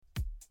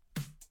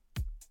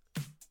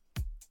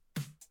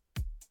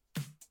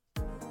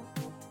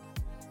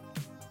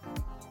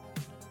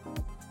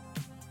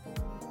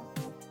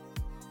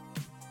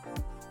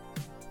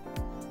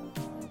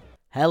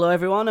Hello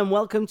everyone and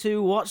welcome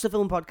to Watch the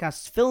Film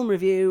Podcast's film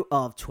review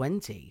of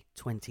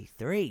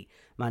 2023.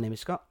 My name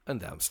is Scott.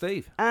 And I'm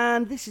Steve.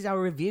 And this is our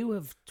review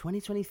of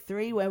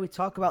 2023 where we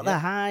talk about the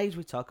highs,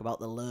 we talk about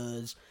the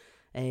lows,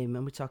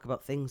 and we talk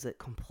about things that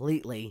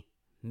completely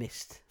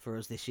missed for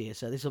us this year.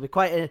 So this will be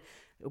quite a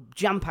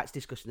jam-packed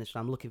discussion, so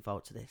I'm looking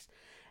forward to this.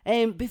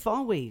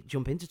 Before we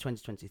jump into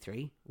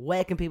 2023,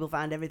 where can people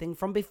find everything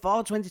from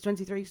before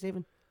 2023,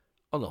 Stephen?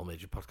 On all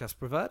major podcast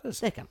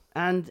providers. They can.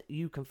 And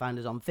you can find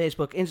us on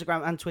Facebook,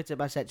 Instagram, and Twitter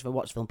by searching for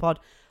Watch Film Pod,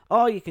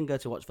 or you can go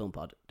to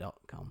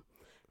watchfilmpod.com.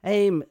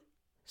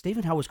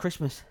 Stephen, how was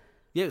Christmas?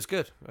 Yeah, it was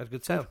good. I had a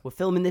good time. We're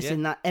filming this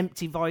in that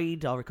empty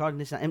void, or recording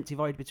this in that empty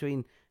void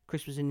between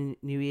Christmas and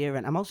New Year,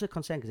 and I'm also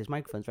concerned because this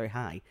microphone's very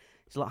high.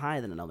 It's a lot higher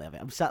than I normally have it.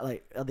 I'm sat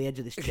like on the edge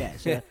of this chair,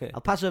 so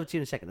I'll pass over to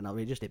you in a second and I'll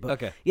readjust it. But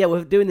okay. Yeah,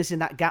 we're doing this in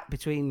that gap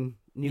between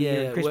New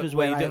Year and Christmas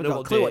where I haven't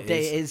got a clue what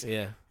day it is.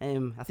 Yeah. I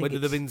think when do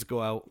the bins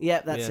go out? Yeah,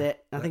 that's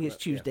it. I think it's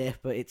Tuesday,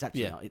 but it's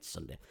actually not. It's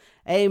Sunday.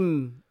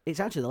 It's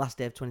actually the last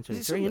day of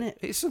 2023, isn't it?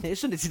 It's Sunday. It's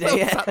Sunday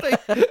today,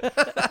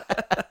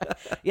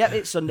 yeah,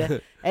 it's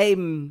Sunday.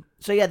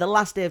 So yeah, the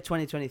last day of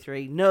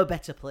 2023. No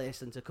better place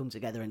than to come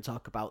together and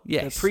talk about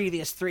the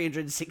previous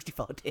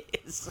 364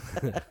 days.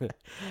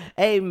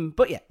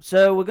 But yeah,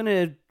 so we've got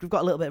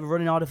a little bit of a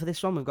running order for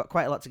this one. We've got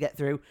quite a lot to get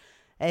through.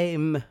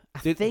 I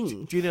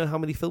think. Do you know how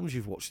many films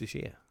you've watched this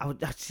year? I was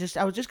just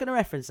going to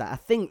reference that. I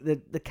think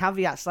the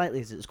caveat slightly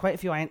is that there's quite a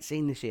few I ain't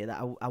seen this year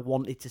that I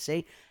wanted to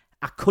see.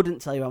 I couldn't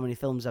tell you how many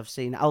films I've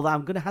seen, although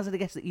I'm going to hazard a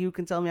guess that you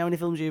can tell me how many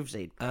films you've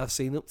seen. I've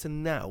seen up to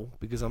now,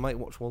 because I might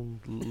watch one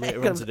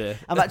later on today.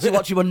 I'm actually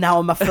watching one now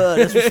on my phone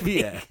as we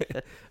speak.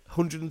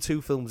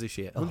 102 films this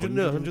year.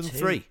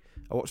 103.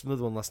 I watched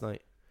another one last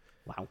night.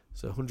 Wow.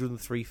 So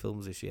 103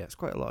 films this year. It's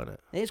quite a lot, isn't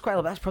it? It is quite a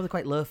lot. That's probably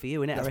quite low for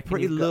you, isn't it? That's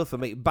pretty low for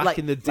me. Back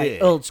in the day.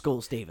 Like old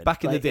school Stephen.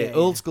 Back in the day.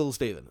 Old school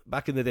Stephen.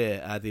 Back in the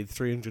day, I did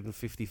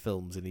 350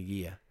 films in a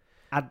year.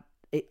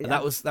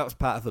 That was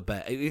part of the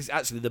bet. It is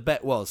actually, the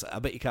bet was, I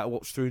bet you can't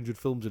watch 300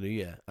 films in a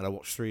year, and I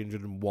watched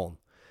 301.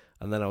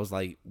 And then I was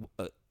like,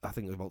 I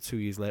think it was about 2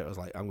 years later, I was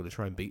like, I'm going to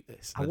try and beat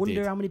this. I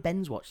wonder how many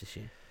Ben's watched this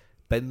year.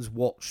 Ben's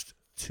watched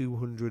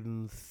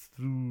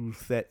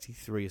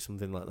 233 or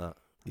something like that.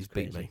 He's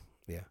beat me.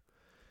 Yeah.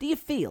 Do you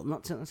feel,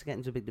 not to get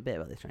into a big debate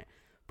about this, right?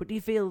 But do you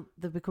feel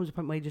there becomes a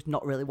point where you're just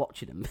not really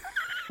watching them?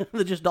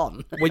 They're just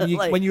on.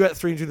 When you're at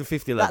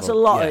 350 level. That's a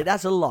lot.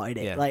 That's a lot,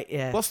 isn't it?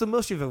 Yeah. What's the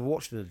most you've ever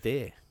watched in a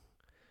day?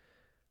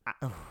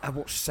 I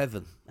watched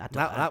 7.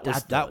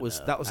 That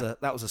was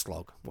a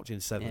slog,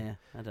 watching 7. Yeah,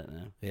 I don't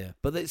know. Yeah,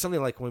 but it's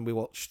something like when we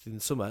watched in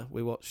summer.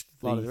 We watched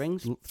Lord of the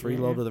Rings, 3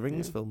 Lord of the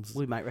Rings films.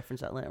 We might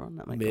reference that later on.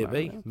 That might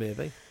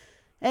maybe.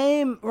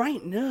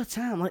 Right, no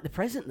time like the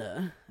present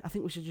though. I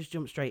think we should just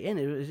jump straight in.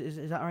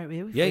 Is that all right with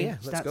you? Yeah.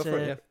 Let's go for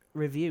it. Yeah.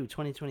 Review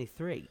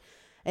 2023.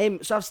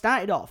 So I've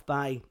started off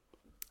by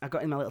I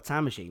got in my little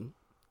time machine.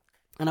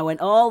 And I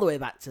went all the way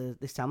back to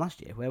this time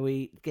last year, where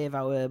we gave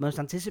our most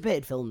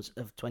anticipated films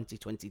of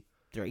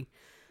 2023,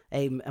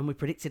 and we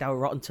predicted our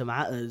Rotten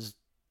Tomatoes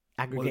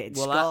aggregated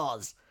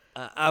scores.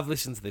 I've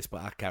listened to this,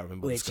 but I can't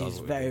remember. Which is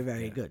very,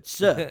 very good.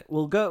 So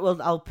we'll go.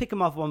 Well, I'll pick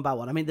them off one by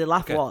one. I mean, the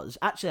laugh was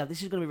actually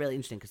this is going to be really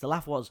interesting because the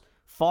laugh was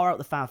 4 out of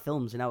the 5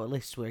 films in our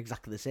lists were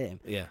exactly the same.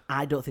 Yeah,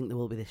 I don't think they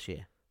will be this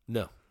year.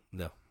 No.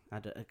 I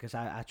don't, because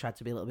I tried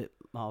to be a little bit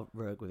more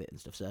rogue with it and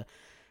stuff. So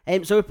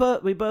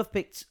we both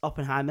picked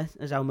Oppenheimer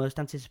as our most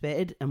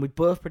anticipated, and we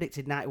both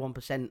predicted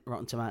 91%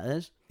 Rotten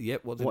Tomatoes.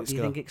 Yep. What do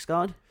you think it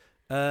scored?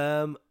 Do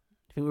you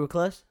think we were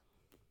close?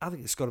 I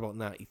think it scored about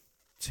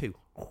 92.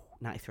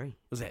 93.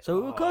 Was it? So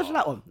we were close to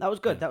that one. That was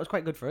good. Yeah. That was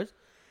quite good for us.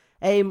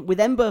 We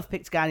then both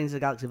picked Guardians of the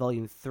Galaxy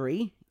Volume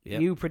 3.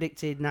 Yep. You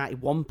predicted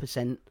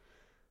 91%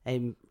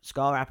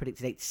 score. I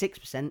predicted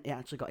 86%. It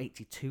actually got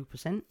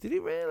 82%. Did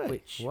it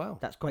really? Wow.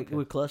 That's quite good.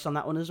 We were close on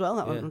that one as well.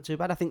 That wasn't too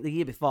bad. I think the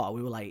year before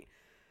we were like,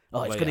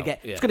 it's going to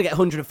get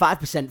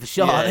 105% for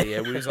sure.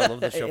 Yeah, we was all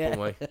over the shop,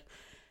 weren't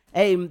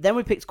we? Then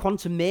we picked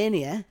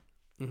Quantumania.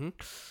 Mm-hmm.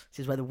 This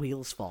is where the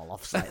wheels fall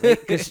off slightly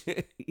because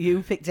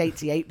you picked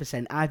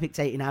 88%, I picked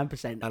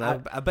 89%, and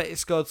I bet it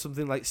scored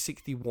something like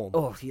 61.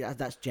 Oh, yeah,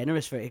 that's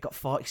generous for it. It got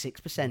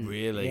 46%.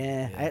 Really?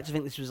 Yeah. I actually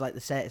think this was like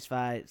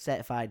the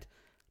certified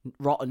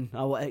rotten.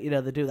 Or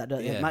they do that,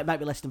 don't they? It might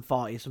be less than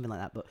 40 or something like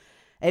that. But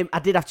I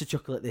did have to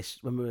chuckle at this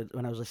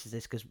when I was listening to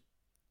this because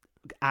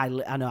I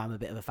know I'm a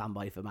bit of a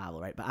fanboy for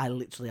Marvel, right? But I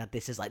literally had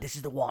this as like, this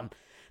is the one.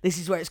 This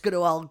is where it's going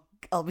to all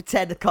be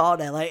turn the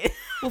corner. Like,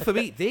 well, for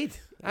me, it did.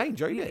 I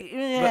enjoyed it.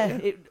 Yeah.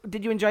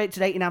 Did you enjoy it to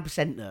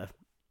 89% though?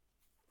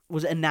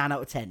 Was it a 9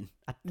 out of 10?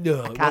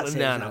 No, it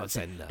wasn't a 9 out of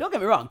 10. No. Don't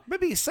get me wrong.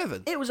 Maybe a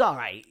 7. It was all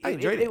right. I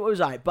enjoyed it. It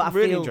was all right. But I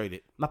really enjoyed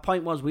it. My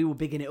point was we were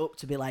bigging it up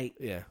to be like,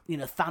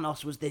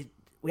 Thanos was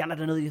we hadn't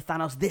had another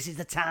Thanos. This is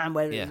the time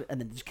where, and then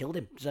they just killed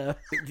him. So,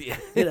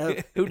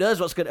 who knows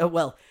what's going to?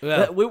 Well,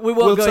 we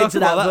won't go into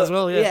that as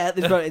well. Yeah,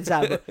 there's no in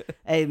time. But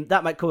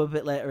that might come a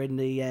bit later in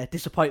the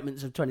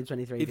disappointments of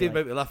 2023. It did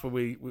make me laugh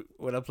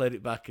when I played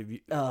it back and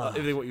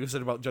everything what you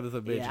said about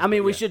Jonathan Majors. Yeah, I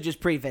mean, we should just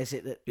preface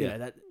it that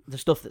that the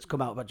stuff that's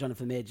come out about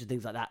Jonathan Majors and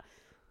things like that,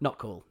 not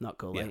cool. Yeah.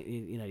 Like,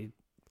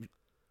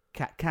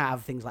 can't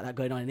have things like that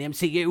going on in the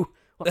MCU.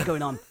 What's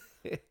going on?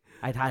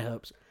 I had high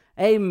hopes.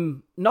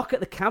 Knock at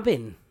the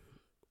Cabin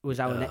was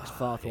our next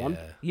fourth one.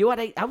 You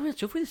had I was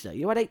tough with this though.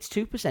 You had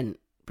 82%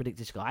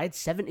 predicted score. I had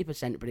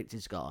 70%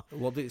 predicted score.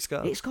 What did it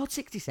score? It scored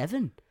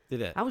 67.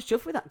 Did it? I was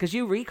chuffed with that because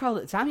you recalled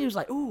at the time. He was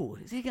like, "Oh,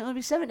 is he going to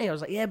be 70?" I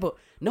was like, "Yeah, but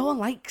no one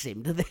likes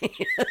him, do they?"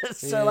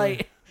 So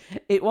like,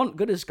 it wasn't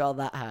going to score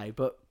that high.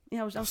 But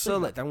yeah, I was so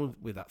let down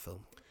with that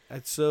film. I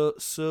had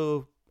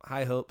so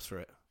high hopes for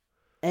it.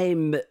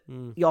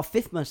 Your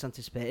fifth most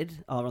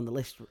anticipated, or on the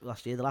list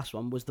last year, the last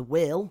one was The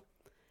Whale.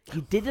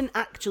 You didn't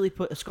actually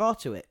put a score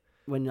to it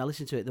when I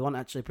listened to it. They weren't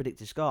actually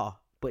predicted score,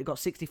 but it got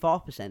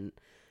 64%.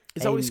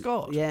 Is that what it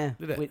scored? Yeah,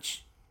 did it?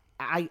 Which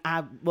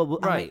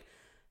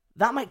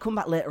that might come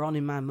back later on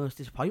in my most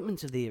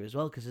disappointments of the year as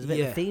well, because there's a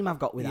bit of a theme I've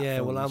got with that film.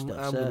 Yeah, well, I'm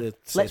going to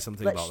say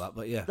something about that,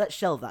 but yeah. Let's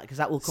shelve that, because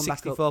that will come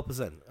back up.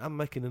 64%. I'm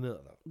making a note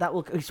of that. That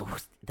will...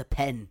 The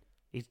pen.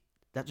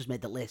 That just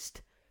made the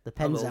list. The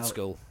pen's I'm out. old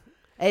school.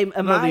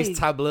 These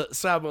tablets,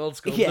 Sam old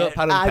school. Yeah,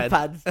 notepad and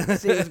iPad. pen.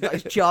 See, he's got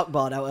his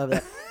chalkboard out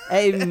over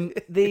there.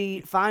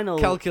 The final...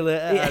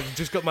 Calculator. Yeah. I've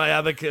just got my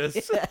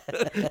abacus.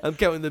 I'm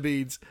counting the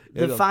beads.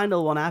 The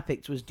final one I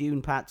picked was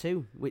Dune Part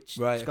 2, which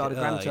scored a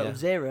grand total of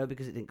 0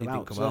 because it didn't come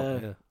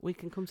out. We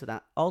can come to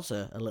that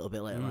also a little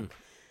bit later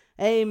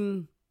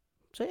on.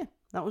 So yeah,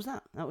 that was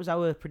that. That was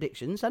our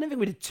predictions. I don't think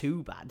we did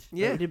too bad.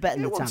 Yeah, we did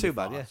better than the time too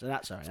before, bad. Yeah, so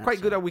that's all right. It's quite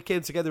good how we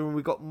came together and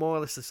we got more or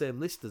less the same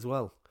list as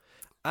well.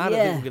 I don't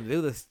think we're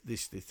going to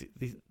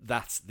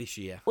do this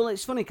year. Well,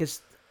 it's funny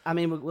because I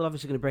mean we're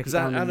obviously going to break it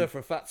down. I know for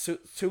a fact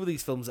two of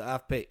these films that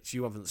I've picked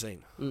you haven't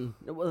seen.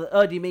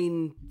 Oh, do you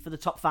mean for the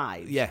top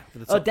 5? Yeah, for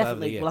the top 5 definitely. Of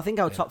the year. Well, I think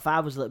our top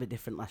 5 was a little bit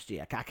different last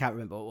year. I can't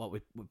remember what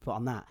we put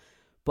on that.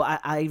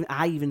 But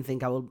I even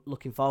think our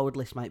looking forward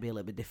list might be a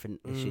little bit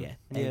different this year.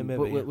 Yeah,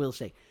 maybe. We'll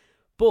see.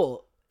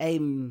 But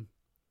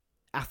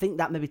I think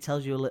that maybe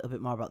tells you a little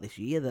bit more about this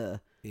year, though.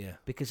 Yeah.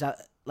 Because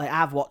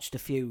I've watched a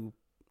few,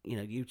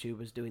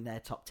 YouTubers doing their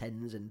top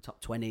 10s and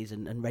top 20s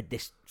and read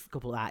this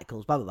couple of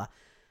articles, blah, blah, blah.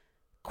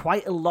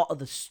 Quite a lot of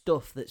the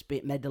stuff that's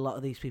made a lot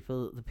of the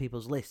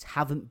people's lists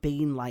haven't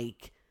been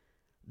like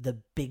the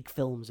big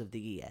films of the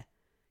year.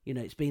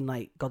 It's been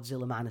like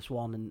Godzilla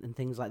 -1 and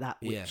things like that,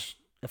 which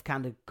have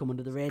kind of come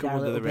under the radar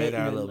a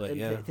little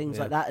bit. Things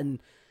like that. And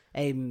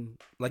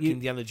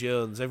Indiana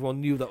Jones, everyone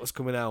knew that was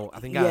coming out. I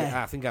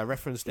think I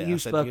referenced it. You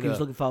spoke. He was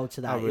looking forward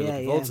to that. I was really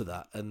looking forward to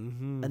that.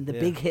 And the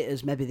big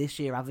hitters maybe this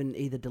year haven't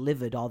either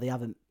delivered or they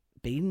haven't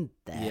been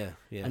there.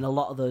 Yeah. And a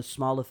lot of those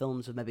smaller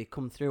films have maybe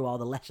come through, or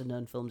the lesser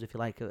known films, if you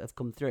like, have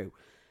come through.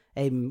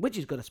 Which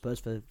is good, I suppose,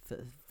 for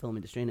film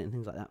industry and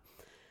things like that.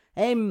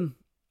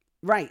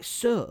 Right,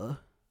 so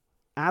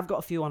I've got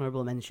a few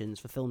honourable mentions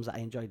for films that I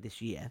enjoyed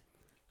this year.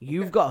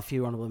 You've got a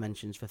few honourable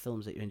mentions for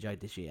films that you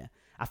enjoyed this year.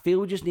 I feel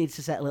we just need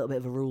to set a little bit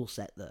of a rule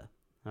set there.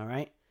 All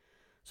right?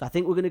 So I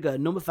think we're going to go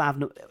number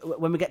 5,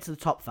 when we get to the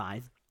top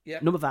 5. Yeah.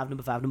 Number 5,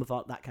 number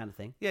 4, that kind of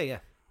thing. Yeah.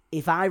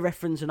 If I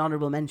reference an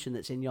honourable mention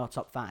that's in your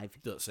top 5,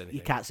 don't say anything.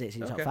 You can't say it's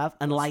in your top 5.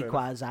 And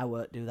likewise, I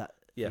won't do that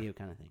for you,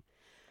 kind of thing.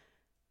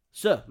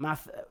 So,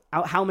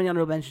 how many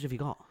honourable mentions have you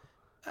got?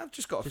 I've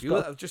just got a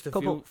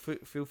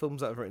few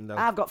films that I've written down.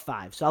 I've got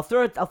 5, so I'll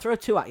throw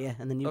 2 at you,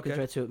 and then you can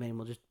throw 2 at me, and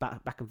we'll just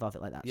back and forth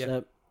it like that. Yeah.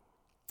 So,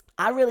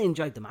 I really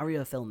enjoyed the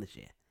Mario film this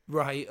year.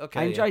 Right,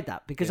 okay. I enjoyed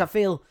that because I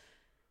feel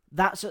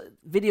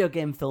video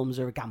game films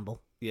are a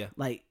gamble. Yeah.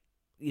 Like,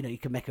 you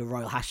can make a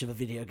royal hash of a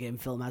video game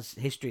film, as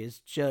history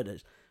has showed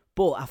us.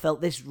 But I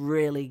felt this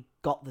really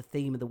got the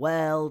theme of the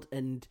world,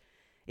 and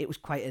it was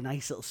quite a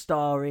nice little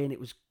story, and it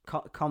was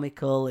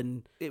comical,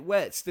 and it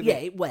worked, didn't it? Yeah,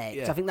 it worked.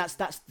 Yeah. I think that's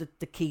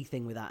the key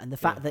thing with that, and the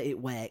fact that it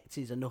worked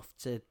is enough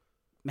to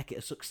make it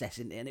a success,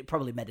 in it, and it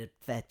probably made a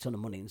fair ton of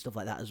money and stuff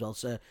like that as well.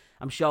 So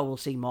I'm sure we'll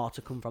see more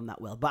to come from that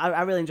world. But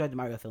I really enjoyed the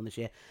Mario film this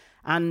year,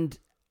 and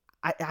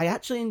I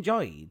actually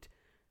enjoyed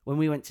when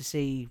we went to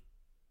see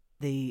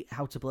the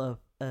How to Blow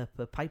Up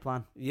a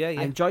Pipeline. Yeah.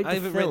 I enjoyed the film. I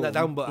haven't written that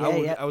down, but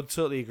I would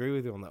totally agree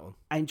with you on that one.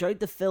 I enjoyed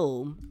the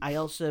film. I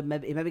also it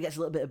maybe gets a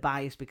little bit of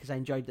bias because I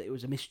enjoyed that it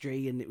was a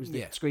mystery and it was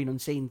the screen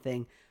unseen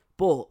thing,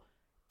 but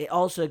it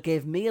also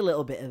gave me a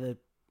little bit of a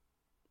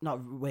not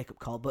a wake up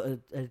call, but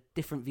a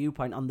different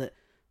viewpoint on that.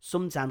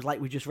 Sometimes,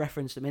 like we just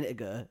referenced a minute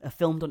ago, a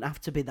film don't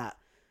have to be that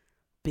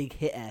big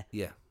hitter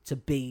to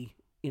be,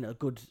 a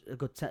good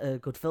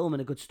film and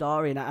a good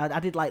story. And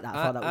I did like that.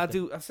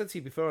 I said to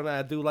you before, and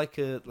I do like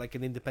an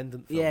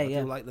independent film. I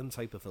do like them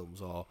type of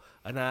films, or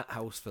an art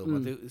house film. I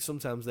do.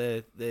 Sometimes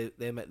they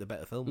make the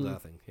better films. I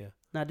think. Yeah.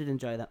 No, I did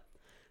enjoy that.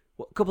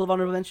 A couple of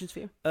honourable mentions for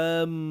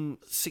you.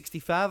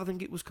 65, I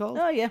think it was called.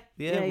 Oh yeah,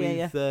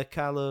 with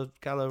Kylo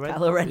Ren.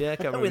 Kylo Ren. Yeah,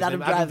 with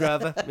Adam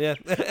Driver. Yeah,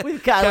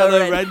 with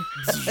Kylo Ren.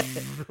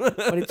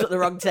 When he took the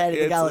wrong turn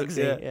in the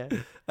galaxy.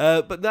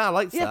 But no, I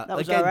liked that. That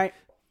was alright.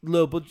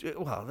 Low budget.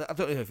 Well, I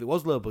don't know if it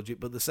was low budget,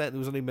 but there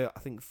was only, I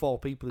think, 4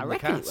 people in the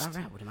cast.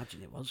 I would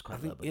imagine it was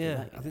quite low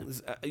budget. I think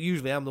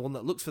usually I'm the one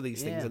that looks for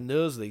these things and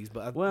knows these.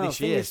 But this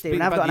year,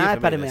 Stephen, I've got an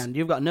iPad in my hand.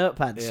 You've got a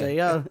notepad, so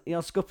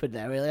you're scuppered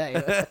there, really, aren't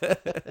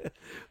you?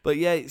 But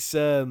yeah, it's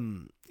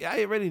yeah,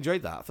 I really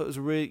enjoyed that. I thought it was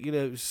a really,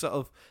 it was sort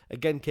of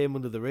again came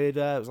under the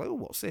radar. It was like, oh,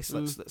 what's this?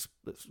 Let's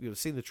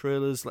seen the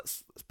trailers.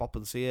 Let's pop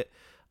and see it.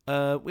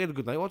 We had a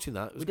good night watching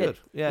that. It was good.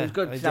 Yeah, it was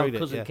good. I enjoyed our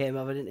cousin came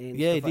over, didn't he?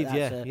 Yeah, he did. Like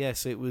that, yeah.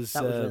 So it was.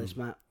 That was really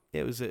smart.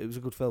 Yeah, it was a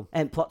good film.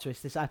 And plot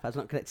twist: this iPad's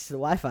not connected to the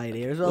Wi-Fi in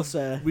here as well.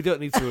 So we don't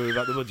need to worry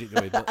about the budget,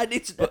 do we? But, I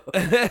need to know.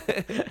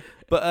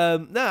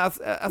 but no,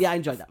 I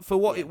enjoyed that for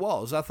what it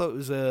was. I thought it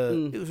was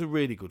a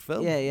really good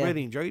film. Yeah.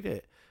 Really enjoyed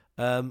it.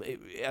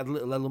 It had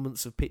little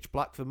elements of Pitch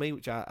Black for me,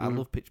 which I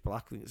love. Pitch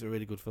Black. I think it's a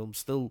really good film.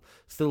 Still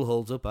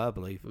holds up, I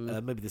believe.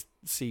 Maybe the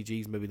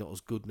CG's maybe not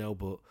as good now,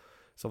 but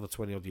it's over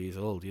 20 odd years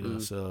old,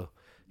 so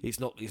it's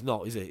not,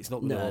 is it? It's not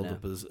going to hold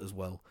up as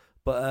well.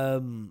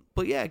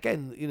 But yeah,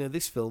 again,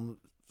 this film,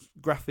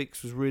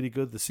 graphics was really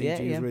good. The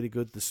CG was really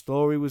good. The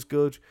story was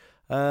good.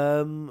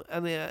 And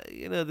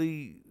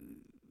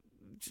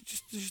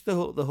just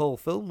the whole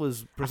film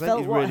was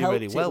presented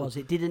really well.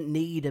 It didn't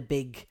need a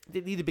big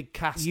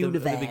cast,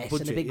 universe, and a big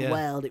budget, and a big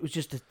world. It was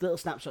just a little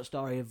snapshot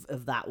story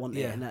of that, wasn't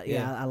it? And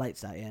I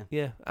liked that.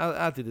 Yeah,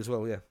 I did as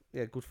well.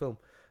 Yeah, good film.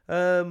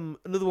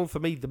 Another one for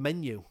me, The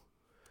Menu.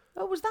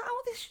 Oh, was that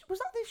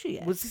this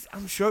year?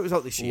 I'm sure it was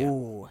out this year.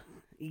 Oh.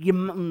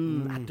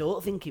 I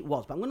don't think it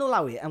was, but I'm going to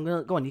allow it. I'm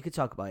going to go on. You could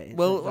talk about it.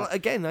 Well,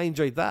 again, I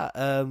enjoyed that.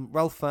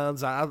 Ralph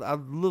Fiennes, I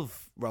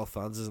love Ralph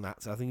Fiennes as an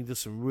actor. I think he does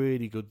some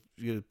really good.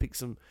 Pick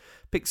some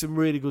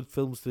really good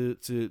films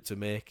to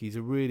make. He's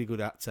a really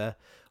good actor.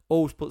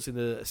 Always puts in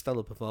a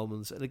stellar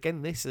performance. And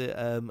again, this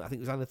I think it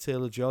was Anna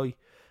Taylor-Joy.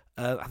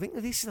 I think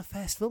this is the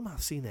first film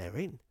I've seen her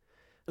in.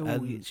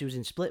 Oh, she was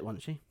in Split,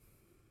 wasn't she?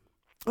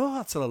 Oh,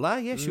 I'd tell a lie.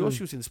 Yeah, she was.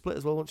 She was in Split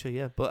as well, wasn't she?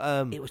 Yeah,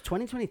 but it was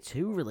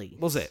 2022 release.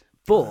 Was it?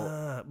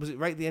 But was it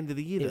right at the end of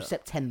the year? It was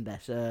September,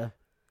 so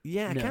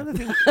yeah, no. I kind of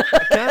think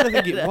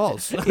it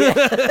was.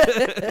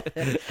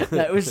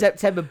 No, it was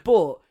September.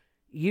 But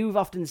you've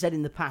often said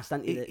in the past,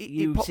 haven't you, that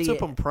you popped see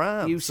up on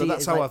Prime. So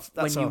that's how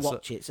when you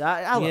watch it. So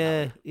I'll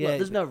yeah. Look,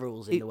 there's no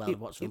rules in the world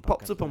of what's It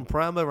popped up on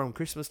Prime around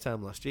Christmas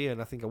time last year,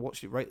 and I think I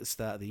watched it right at the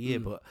start of the year.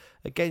 But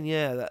again,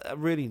 I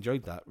really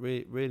enjoyed that.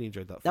 Really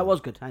enjoyed that. That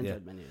was good. I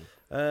enjoyed Menu.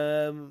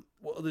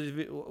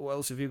 What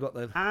else have you got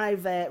then?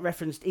 I've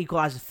referenced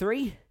Equalizer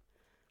 3.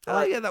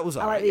 That was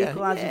alright. I like the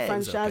Equalizer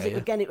franchise. Okay,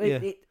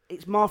 Again,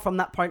 it's more from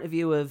that point of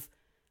view of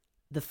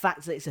the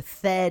fact that it's a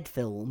third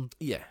film.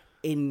 Yeah.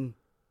 In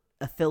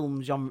a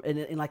film genre,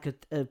 in like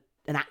an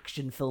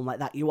action film like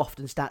that, you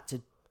often start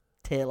to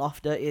tail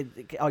off, don't you?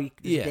 Or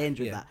there's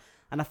danger in that.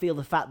 And I feel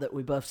the fact that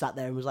we both sat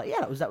there and was like,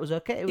 yeah, that was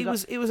okay. It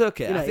was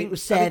okay. I think it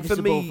was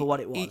serviceable for what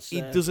it was.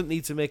 He doesn't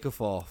need to make a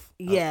fourth.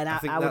 Yeah, and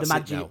I would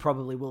imagine it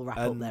probably will wrap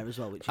up there as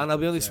well. And I'll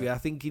be honest with you, I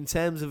think in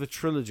terms of a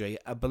trilogy,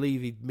 I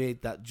believe he'd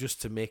made that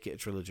just to make it a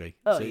trilogy.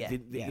 Oh,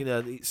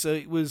 so so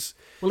it was.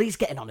 Well, he's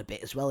getting on a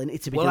bit as well, and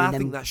it's a bit. Well, I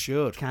think that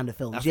showed kind of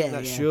films. I think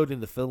that showed in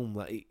the film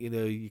that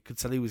you could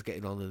tell he was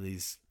getting on in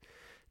his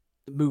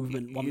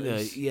movement.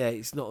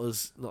 It's not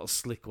as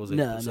slick, was it?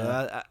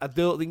 No. I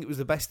don't think it was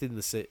the best in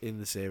the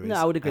series. No,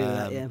 I would agree with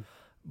that. Yeah.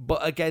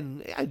 But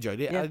again, I enjoyed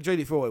it. Yeah. I enjoyed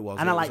it for what it was.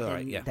 And I like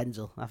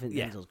Denzel. I think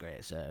Denzel's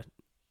great. So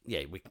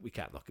yeah, we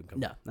can't knock him.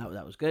 No,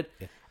 that was good.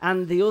 Yeah.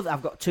 And the other,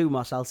 I've got two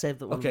more, so I'll save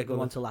that one. Okay, go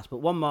on to last. But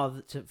one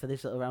more for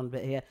this little round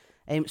bit here.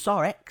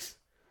 Saw X.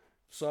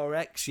 Saw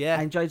X, yeah.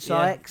 I enjoyed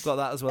Saw X. Got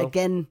that as well.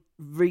 Again,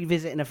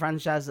 revisiting a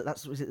franchise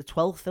was it the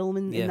 12th film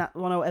in that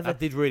one or whatever? I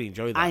did really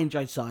enjoy that. I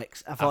enjoyed Saw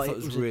X. I thought it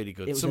was really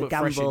good. It was something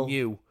fresh and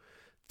new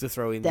to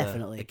throw in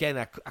Definitely. there. Again,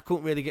 I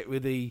couldn't really get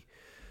with the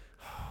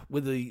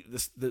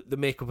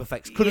makeup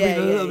effects. Could have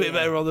been a little bit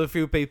better on a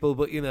few people,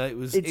 but it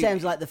was. In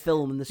terms of like the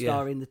film and the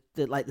story and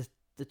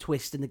the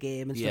twist in the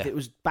game and stuff, it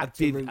was back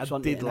to roots. I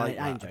enjoyed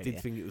I did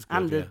think it was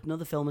good. And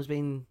another film has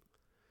been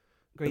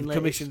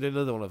commissioned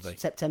another one, have they?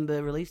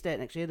 September release date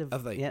next year.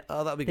 Have they? Yeah.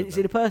 Oh, that'd be good. Didn't you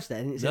see the poster?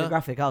 Didn't you see the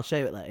graphic? I'll show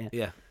you it later.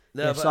 Yeah.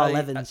 No, Saw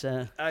 11.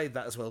 I had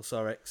that as well,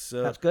 Saw X.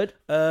 So, that's good.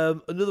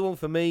 Another one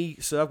for me.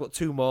 So I've got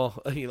two more.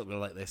 You're not going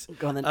to like this.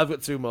 Go on then. I've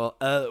got two more.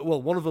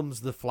 Well, one of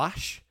them's The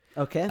Flash.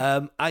 Okay.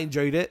 I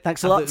enjoyed it.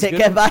 Thanks a lot. Take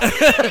care. Bye.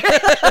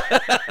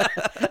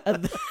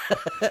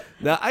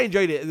 No, I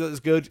enjoyed it. It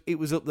was good. It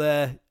was up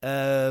there.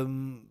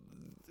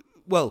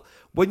 Well,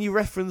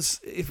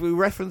 if we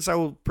reference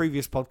our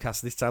previous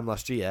podcast this time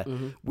last year,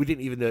 we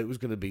didn't even know it was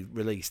going to be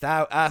released.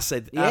 I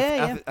said,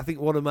 I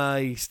think one of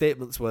my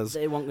statements was,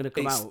 it wasn't going to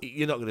come out.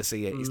 You're not going to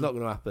see it. It's not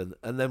going to happen.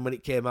 And then when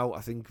it came out,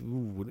 I think,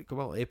 would it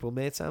come out April,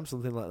 May time,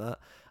 something like that?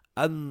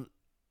 And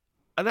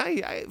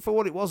I for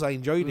what it was, I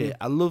enjoyed it.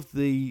 I loved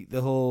the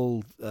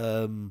whole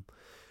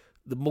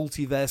the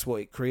multiverse, what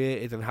it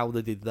created and how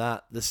they did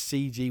that. The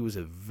CG was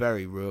a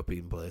very ropey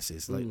in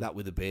places. Like that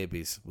with the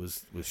babies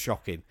was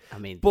shocking. I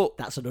mean, but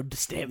that's an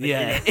understatement.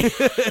 Yeah.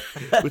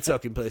 We're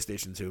talking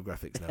PlayStation 2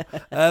 graphics now.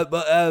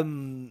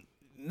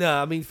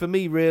 No, I mean, for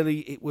me,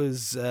 really, it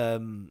was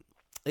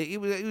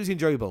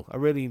enjoyable. I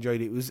really enjoyed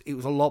it. It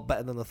was a lot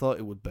better than I thought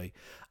it would be.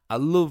 I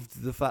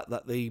loved the fact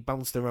that they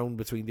bounced around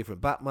between different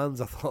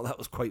Batmans. I thought that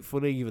was quite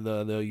funny, even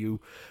though I know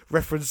you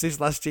referenced this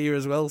last year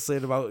as well,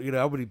 saying about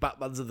how many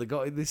Batmans have they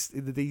got in the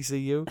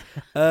DCU.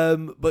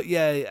 But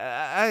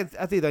yeah,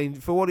 I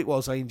did. For what it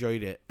was, I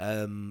enjoyed it.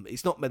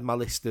 It's not made my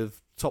list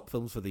of top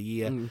films for the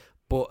year,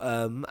 but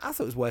I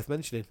thought it was worth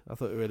mentioning. I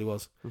thought it really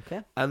was. Okay.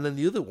 And then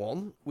the other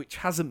one, which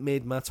hasn't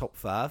made my top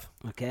 5,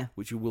 okay,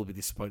 which you will be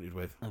disappointed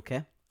with.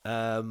 Okay.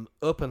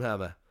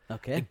 Oppenheimer.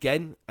 Okay.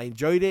 Again, I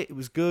enjoyed it. It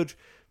was good.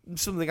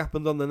 Something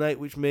happened on the night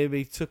which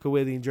maybe took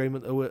away the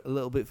enjoyment a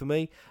little bit for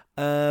me.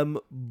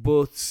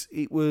 But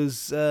it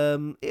was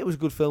a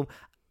good film.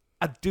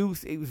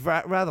 It was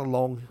rather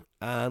long,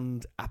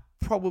 and I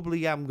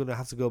probably am going to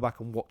have to go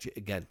back and watch it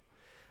again.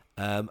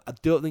 I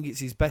don't think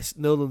it's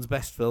Nolan's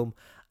best film,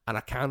 and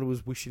I kind of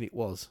was wishing it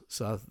was.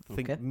 So I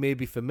think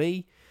maybe for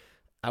me,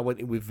 I went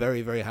in with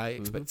very, very high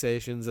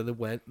expectations and they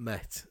weren't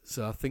met.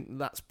 So I think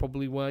that's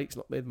probably why it's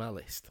not made my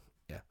list.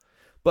 Yeah.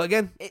 But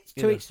again, it's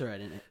to each their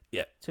own, isn't it?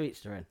 Yeah. To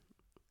each their own.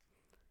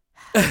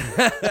 I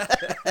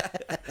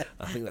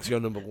think that's your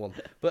number 1.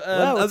 But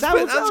well, I'm just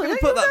going to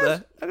put that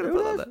there. I'm going to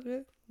put that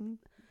there. Yeah.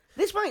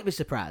 This might be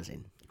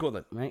surprising. Go on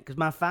then. Right? Because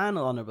my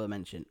final honourable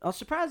mention,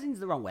 surprising is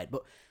the wrong word,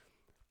 but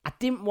I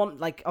didn't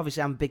want,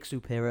 obviously I'm a big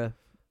superhero.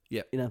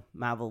 Yeah.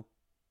 Marvel.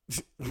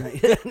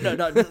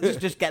 no,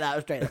 just get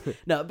that straight up.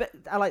 No, but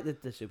I like the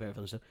superhero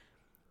films. So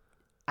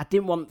I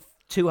didn't want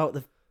 2 out of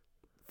the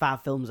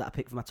 5 films that I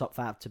picked for my top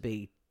 5 to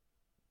be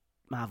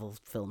Marvel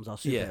films or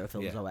superhero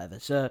films or whatever.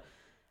 So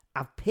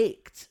I've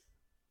picked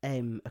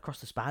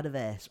Across the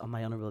Spider-Verse on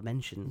my honourable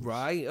mentions.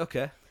 Right,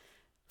 okay.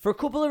 For a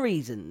couple of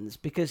reasons,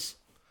 because,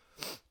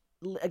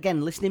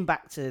 again, listening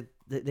back to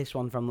this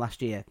one from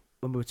last year,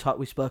 when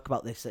we spoke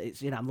about this,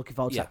 it's I'm looking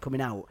forward to that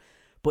coming out,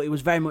 but it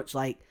was very much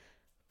like,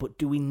 but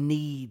do we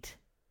need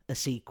a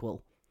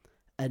sequel?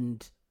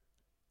 And,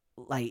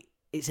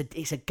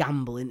 it's a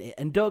gamble, isn't it?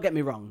 And don't get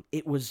me wrong,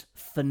 it was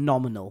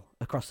phenomenal,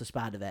 Across the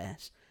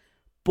Spider-Verse,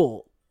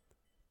 but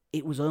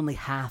it was only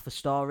half a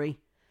story,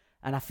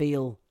 and I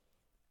feel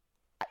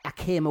I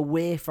came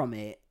away from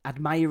it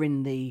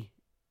admiring the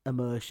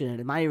emotion and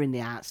admiring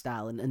the art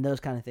style and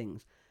those kind of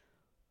things,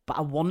 but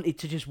I wanted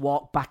to just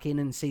walk back in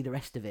and see the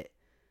rest of it.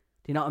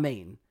 Do you know what I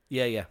mean?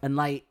 Yeah. And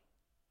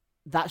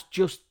that's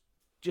just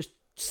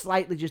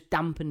slightly just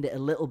dampened it a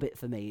little bit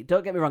for me.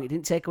 Don't get me wrong, it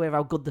didn't take away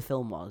how good the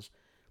film was,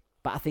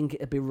 but I think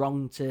it'd be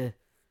wrong to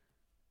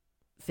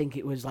think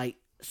it was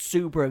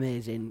super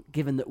amazing,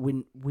 given that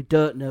we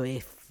don't know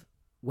if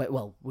we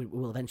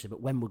will eventually, but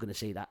when we're going to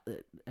see that.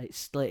 It's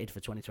slated for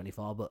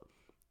 2024, but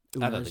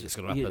I don't think it's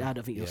going to happen. I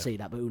don't think you'll see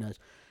that, but who knows?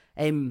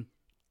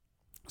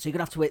 So you're going to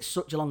have to wait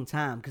such a long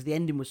time, because the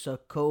ending was so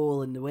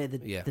cool, and the way they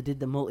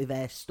did the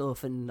multiverse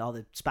stuff and all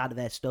the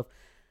Spider-Verse stuff,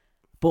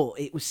 but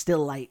it was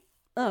still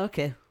oh,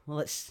 okay, well,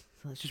 let's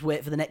just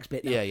wait for the next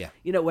bit now. Yeah.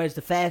 Whereas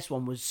the first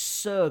one was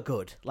so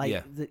good.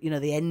 The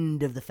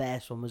end of the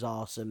first one was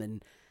awesome,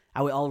 and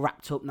how it all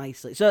wrapped up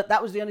nicely. So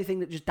that was the only thing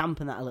that just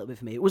dampened that a little bit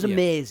for me. It was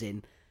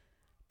amazing,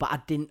 but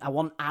I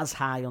wasn't as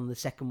high on the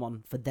second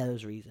one for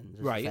those reasons.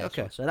 As right, the first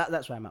okay. one. So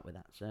that's where I'm at with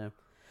that. So,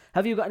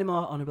 have you got any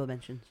more honourable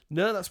mentions?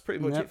 No, that's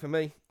pretty much it for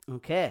me.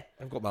 Okay.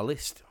 I've got my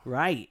list.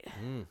 Right.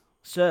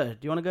 So, do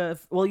you want to go?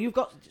 Well, you've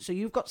got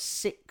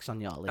 6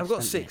 on your list. I've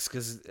got 6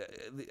 because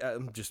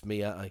I'm just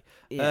me, aren't I?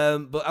 Yeah.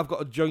 But I've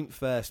got a joint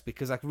first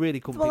because I really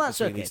couldn't pick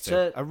between these 2.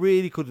 So, I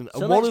really couldn't.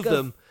 So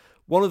and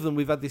one of them,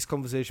 we've had this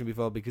conversation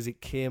before because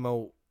it came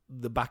out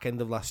the back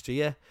end of last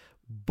year.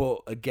 But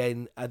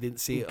again, I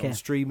didn't see it on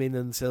streaming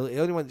until it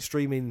only went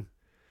streaming.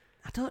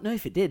 I don't know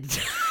if it did.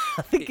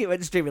 I think it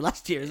went streaming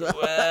last year as well.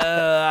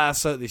 I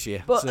saw it this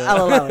year. But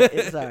I'll allow it.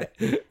 It's all right.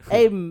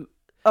 Okay.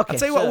 I'll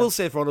tell you what I will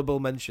say for honourable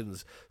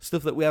mentions.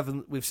 Stuff that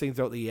we've seen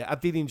throughout the year. I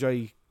did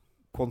enjoy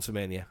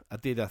Quantumania. I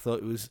did. I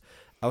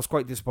was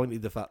quite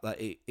disappointed the fact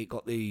that it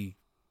got the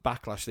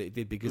backlash that it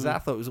did, because I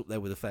thought it was up there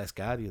with the first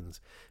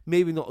Guardians.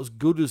 Maybe not as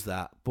good as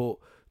that, but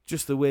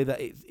just the way that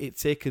it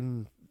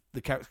taken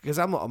the character, because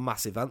I'm not a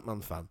massive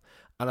Ant-Man fan,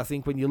 and I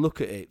think when you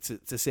look at it,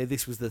 to say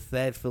this was the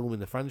 3rd film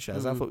in the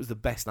franchise, I thought it was the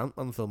best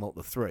Ant-Man film out of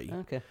the 3.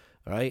 Okay.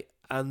 Right?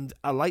 And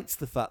I liked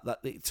the fact that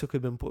it took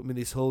him and put him in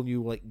this whole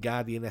new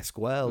Guardian-esque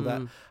world.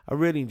 I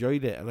really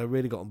enjoyed it, and I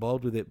really got on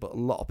board with it, but a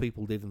lot of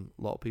people didn't.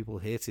 A lot of people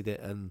hated it,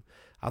 and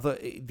I thought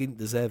it didn't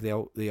deserve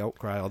the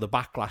outcry or the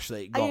backlash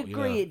that it got. I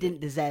agree, it didn't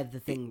deserve the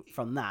thing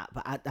from that,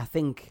 but I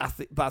think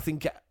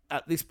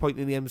at this point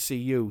in the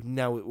MCU,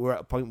 now we're at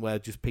a point where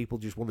people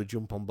just want to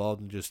jump on board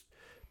and just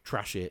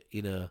trash it,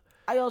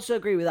 I also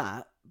agree with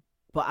that,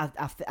 but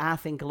I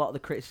think a lot of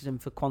the criticism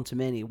for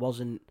Quantumania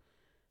wasn't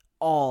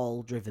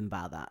all driven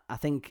by that. I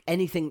think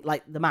anything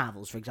like the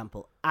Marvels, for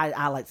example,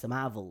 I liked the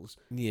Marvels,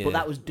 but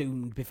that was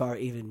doomed before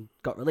it even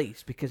got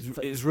released, because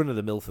it's run of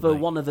the mill for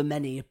one of the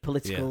many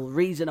political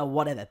reason or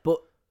whatever.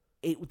 But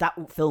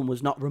that film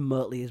was not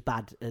remotely as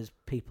bad as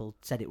people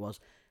said it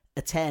was.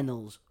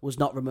 Eternals was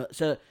not remote.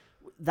 So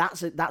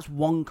that's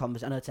one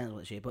conversation. I know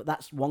Eternals this year, but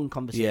that's one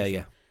conversation.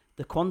 Yeah.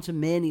 The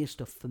Quantumania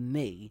stuff for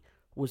me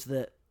was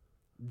that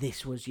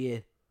this was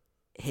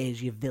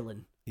here's your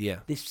villain,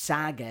 this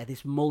saga,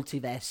 this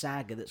multiverse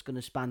saga that's going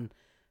to span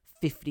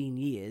 15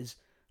 years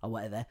or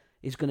whatever,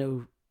 is going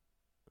to,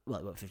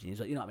 well, what 15 years,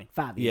 you know what I mean,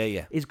 5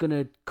 years, is going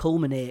to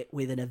culminate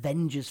with an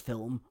Avengers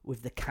film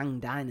with the Kang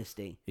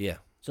Dynasty. Yeah.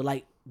 So,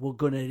 like,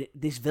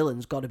 this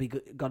villain's got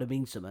to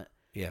mean something.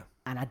 Yeah.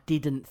 And I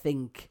didn't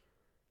think,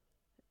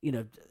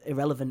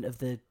 irrelevant of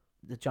the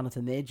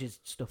Jonathan Majors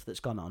stuff that's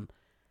gone on,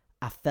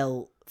 I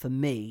felt, for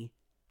me,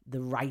 the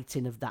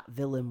writing of that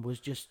villain was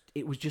just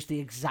the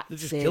exact same.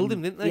 They just killed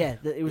him, didn't they? Yeah,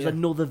 it was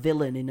another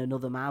villain in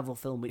another Marvel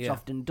film, which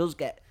often does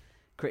get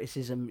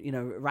criticism,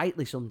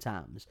 rightly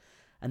sometimes.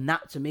 And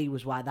that, to me,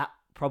 was why that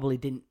probably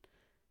didn't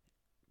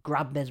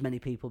grab as many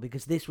people,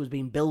 because this was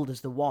being billed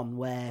as the one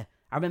where,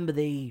 I remember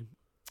the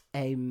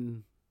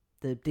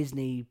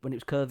Disney, when it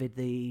was COVID,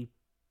 the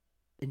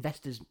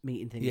investors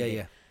meeting thing.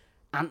 Yeah.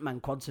 Ant-Man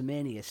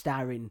Quantumania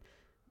starring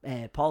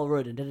Paul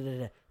Rudd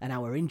and and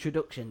our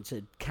introduction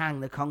to Kang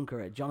the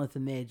Conqueror,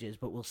 Jonathan Majors.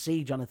 But we'll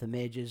see Jonathan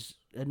Majors.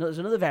 There's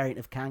another variant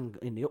of Kang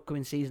in the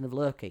upcoming season of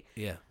Loki.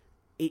 Yeah.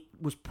 It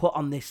was put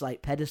on this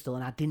like pedestal,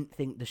 and I didn't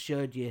think they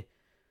showed you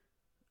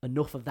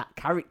enough of that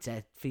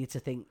character for you to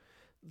think.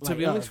 To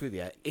be honest with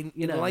you, in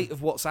light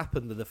of what's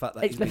happened and the fact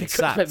that he's been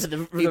sacked,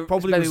 it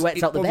probably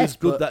was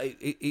good that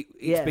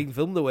it's been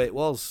filmed the way it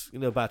was,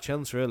 by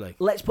chance, really.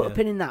 Let's put a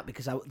pin in that,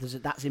 because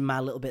that's in my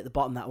little bit at the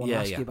bottom that I want to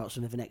ask you about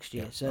something for next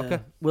year. So okay.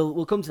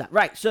 We'll come to that.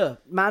 Right, so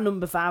my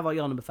number 5 or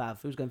your number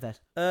 5? Who's going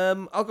first?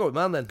 I'll go with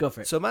mine then. Go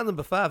for it. So my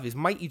number 5 is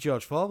Mighty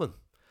George Foreman.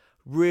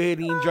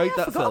 Really enjoyed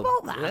that film.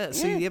 About that. Yeah,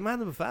 see, my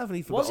number 5, and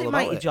he forgot all about it.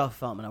 Was it Mighty George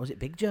Foreman, or was it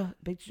Big George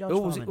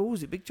Foreman?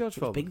 Was it Big George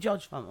Foreman? Big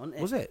George Foreman, wasn't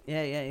it? Was it?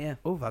 Yeah.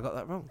 Oh, have I got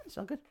that wrong? It's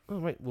all good. Oh,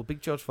 right. Well,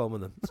 Big George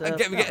Foreman then.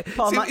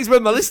 So, he's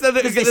with my list then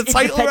to get the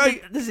title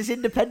right. There's this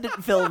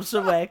independent film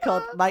somewhere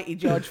called Mighty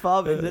George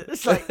Foreman.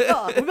 It's like,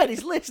 we made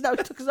his list, now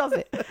he took us off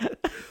it.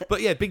 But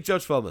yeah, Big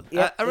George Foreman.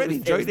 Yeah, I really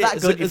enjoyed it. That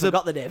good, you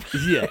forgot the name.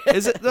 Yeah.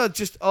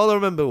 Just all I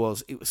remember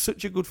was it was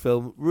such a good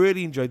film.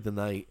 Really enjoyed the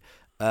night.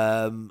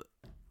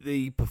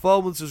 The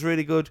performance was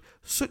really good.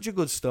 Such a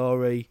good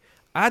story.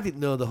 I didn't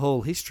know the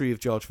whole history of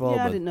George Foreman.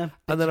 Yeah, I didn't know.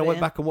 And then I went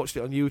back and watched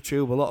it on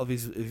YouTube. A lot of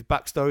his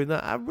backstory and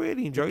that. I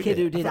really enjoyed it. The kid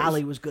who did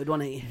Ali was good,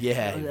 wasn't he?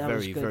 Yeah,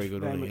 very good.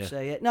 Very much yeah.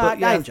 so, yeah. No,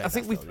 I enjoyed I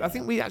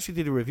think we actually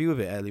did a review of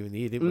it earlier in the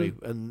year, didn't we?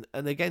 And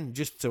again,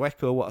 just to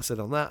echo what I said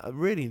on that, I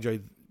really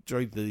enjoyed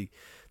the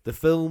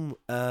film.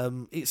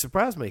 It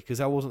surprised me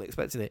because I wasn't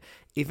expecting it.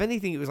 If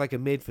anything, it was like a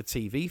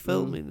made-for-TV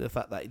film in the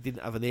fact that it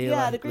didn't have an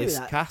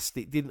A-list cast.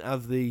 It didn't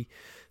have the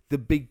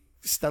big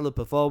stellar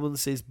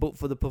performances, but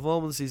for the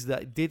performances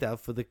that it did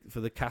have for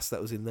the cast that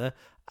was in there,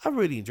 I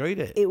really enjoyed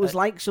it. It was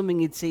like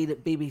something you'd see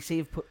that BBC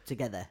have put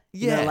together.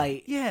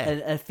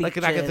 A feature, like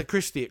an Agatha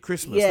Christie at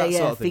Christmas, that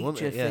sort of thing,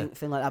 wasn't it?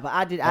 Thing like that. But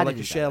I did like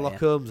a Sherlock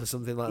Holmes or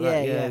something like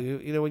that.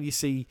 Yeah. When you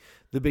see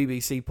the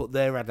BBC put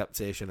their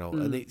adaptation out,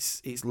 and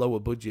it's lower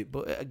budget,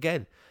 but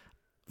again,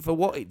 for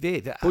what it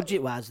did,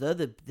 budget-wise though,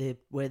 the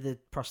way the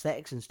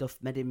prosthetics and stuff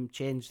made him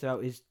change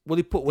throughout his. Well,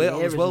 he put weight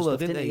on as well, though,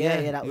 didn't he?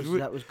 Yeah, that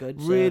was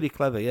good. Really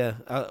clever. Yeah,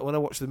 when I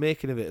watched the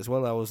making of it as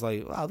well, I was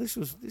like, wow, this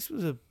was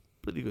a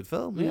pretty good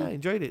film. Yeah, I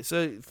enjoyed it.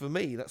 So for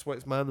me, that's why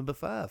it's my number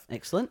 5.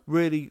 Excellent.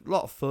 Really, a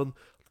lot of fun,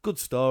 good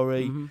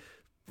story. Mm-hmm.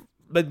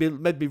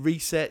 Made me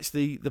research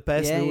the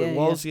person who it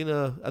was.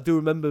 I do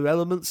remember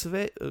elements of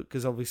it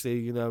because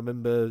obviously I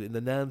remember in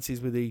the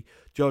 90s with the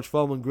George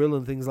Foreman grill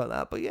and things like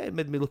that. But yeah, it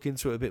made me look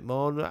into it a bit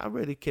more, and I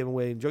really came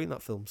away enjoying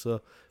that film.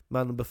 So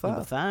my number 5.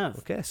 Number 5.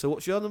 Okay, so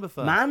what's your number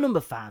 5? My number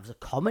 5's a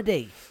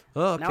comedy.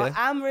 Oh, okay. Now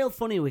I'm real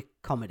funny with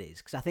comedies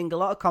because I think a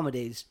lot of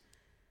comedies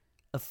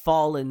have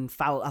fallen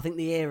foul. I think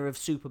the era of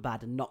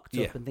Superbad and Knocked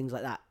Up and things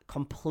like that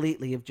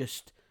completely have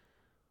just.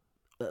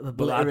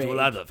 Well, I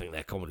don't think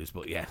they're comedies,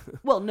 but yeah.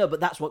 Well, no, but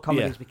that's what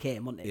comedies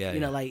became, wasn't it?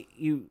 Yeah, like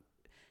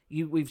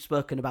we've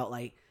spoken about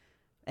like,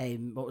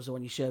 what was the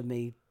one you showed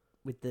me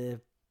with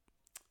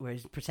where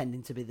he's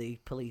pretending to be the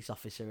police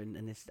officer and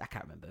this, I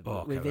can't remember,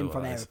 but with him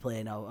from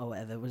Aeroplane or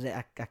whatever, was it?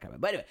 I can't remember.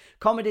 But anyway,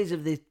 comedies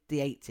of the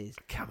 80s.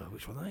 I can't remember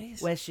which one that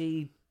is. Where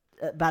she,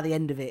 by the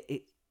end of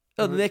it.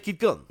 The Naked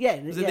Gun? Yeah.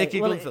 The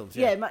Naked Gun films?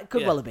 Yeah, it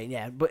could well have been,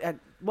 yeah. But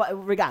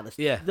regardless,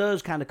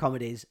 those kind of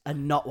comedies are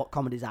not what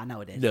comedies are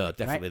nowadays. No,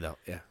 definitely not,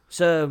 yeah.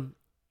 So,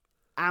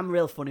 I'm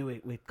real funny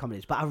with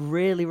comedies, but I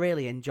really,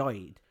 really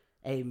enjoyed,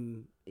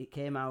 it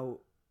came out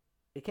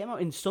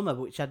in summer,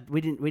 which we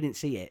didn't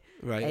see it.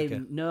 Right,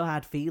 okay. No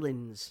Hard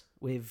Feelings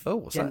with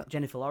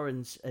Jennifer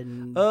Lawrence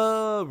and...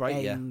 Oh,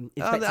 right,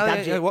 Inspector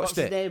Gadget. I watched What's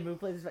his name? Who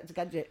plays Inspector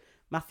Gadget?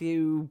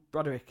 Matthew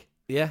Broderick.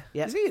 Yeah?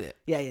 Is he in it?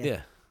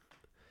 Yeah.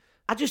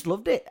 I just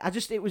loved it.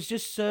 It was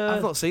just so...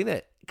 I've not seen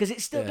it. Because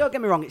it still, don't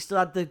get me wrong, it still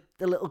had the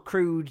little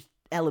crude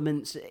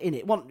elements in it.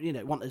 It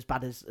wasn't as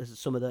bad as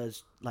some of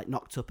those, like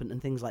Knocked Up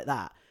and things like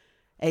that.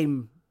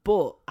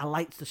 But I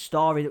liked the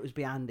story that was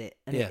behind it.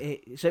 And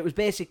so it was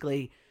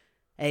basically,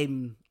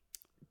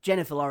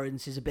 Jennifer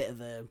Lawrence is a bit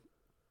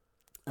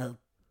of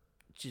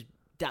she's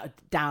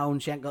down,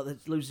 she ain't got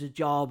loses a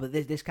job,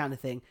 this kind of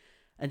thing.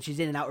 And she's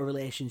in and out of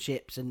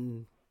relationships,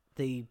 and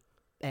the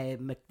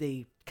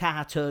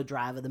car tow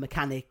driver, the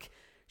mechanic,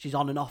 she's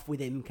on and off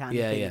with him kind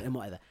of thing and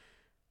whatever.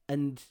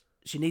 and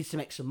she needs to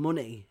make some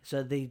money.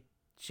 So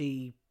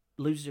she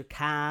loses her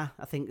car.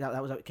 I think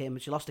that was how it came.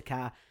 She lost her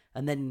car,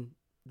 and then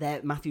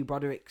Matthew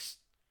Broderick's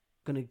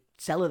going to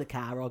sell her the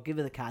car or give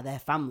her the car, their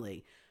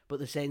family. But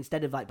they say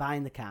instead of like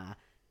buying the car,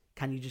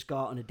 can you just go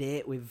out on a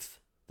date with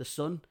the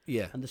son?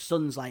 Yeah. And the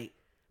son's like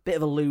bit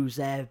of a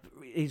loser.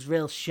 He's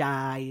real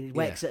shy. He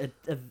works at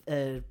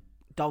a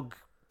dog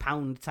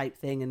pound type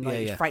thing, and like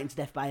he's frightened to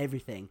death by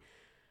everything.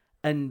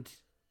 And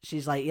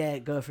she's like, "Yeah,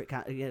 go for it.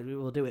 Yeah,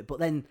 we'll do it." But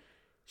then,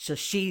 so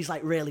she's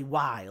like really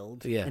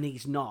wild, and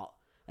he's not.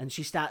 And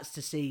she starts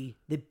to see.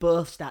 They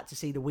both start to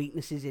see the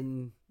weaknesses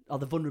or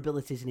the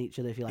vulnerabilities in each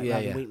other, if you like,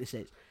 rather than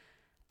weaknesses.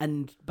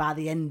 And by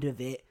the end of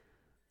it,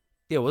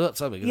 well, that's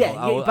something.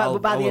 But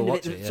by the end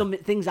of it, some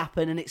things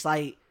happen, and it's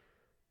like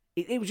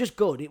it was just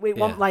good. It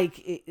wasn't like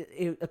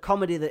a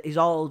comedy that is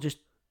all just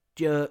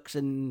jerks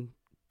and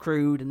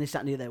crude and this, that,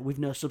 and the other with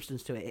no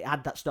substance to it. It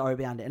had that story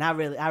behind it, and I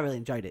really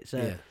enjoyed it.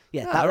 So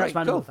that's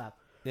my number 5.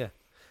 Yeah.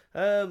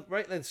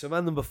 Right then. So my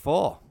number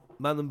 4.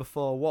 My number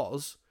 4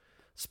 was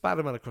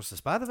Spider-Man Across the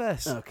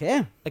Spider-Verse.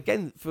 Okay.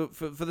 Again, for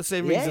the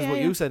same reasons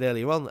what you said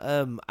earlier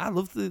on. I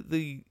love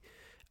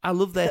I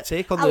love their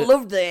take on I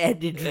loved the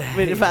ending.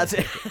 Really fast.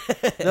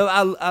 No,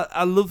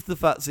 I love the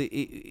fact that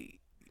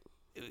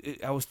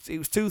it was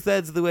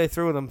 2/3 of the way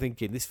through, and I'm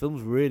thinking this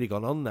film's really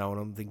gone on now, and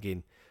I'm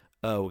thinking,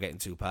 oh, we're getting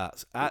 2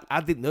 parts.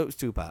 I didn't know it was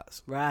 2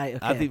 parts. Right.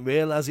 Okay. I didn't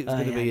realise it was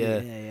going to be.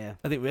 I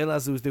didn't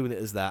realise they was doing it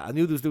as that. I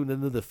knew they was doing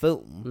another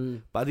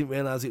film, but I didn't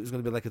realise it was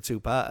going to be like a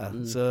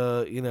 2-parter.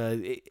 So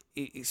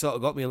it sort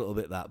of got me a little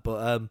bit that,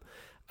 but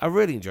I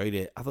really enjoyed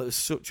it. I thought it was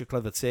such a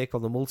clever take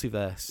on the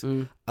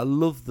multiverse. I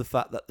love the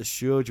fact that they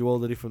showed you all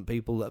the different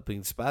people that have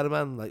been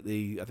Spider-Man. Like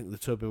I think the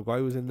Tobey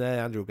Maguire was in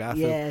there, Andrew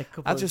Garfield. Yeah,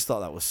 I just thought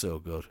that was so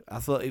good. I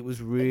thought it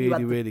was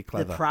really, really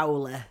clever. The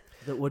Prowler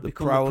that would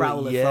become the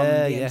Prowler from the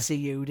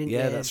MCU, didn't you?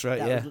 Yeah, that's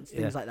right.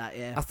 Things like that.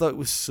 Yeah, I thought it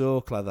was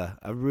so clever.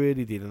 I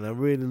really did, and I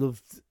really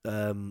loved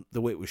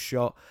the way it was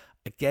shot.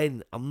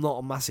 Again, I'm not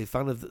a massive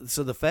fan of.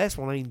 So the first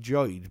one I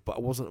enjoyed, but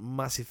I wasn't a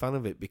massive fan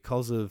of it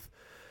because of.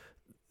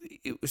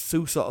 It was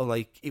too sort of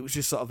like it was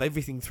just sort of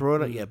everything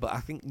thrown at you. But I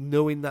think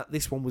knowing that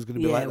this one was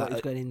going to be like what that, I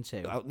was going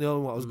into,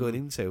 knowing what I was going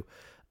into,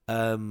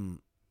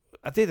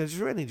 I just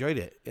really enjoyed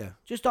it. Yeah,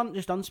 just on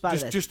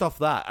Spider-Man. Just off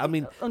that. I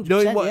mean,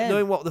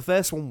 knowing what the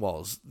first one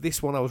was,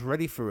 this one I was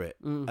ready for it,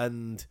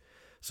 and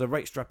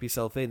so strap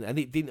yourself in, and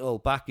it didn't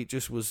hold back. It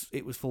was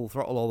full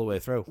throttle all the way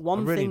through.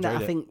 One thing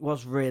that I think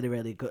was really,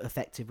 really good,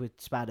 effective with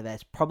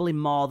Spider-Verse, probably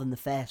more than the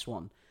first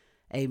one,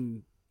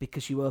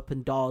 because you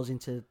opened doors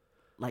into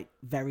like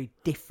very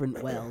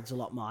different worlds a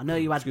lot more. I know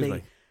you had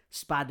the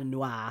Spider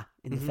Noir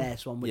in the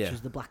first one, which was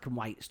the black and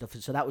white stuff,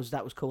 so that was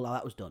cool how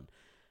that was done.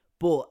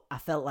 But I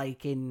felt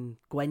like in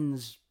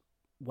Gwen's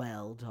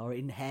world or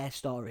in her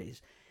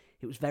stories,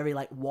 it was very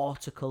like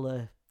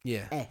watercolor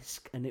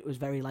esque, and it was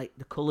very like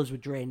the colours were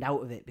drained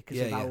out of it because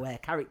of how her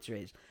character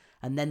is.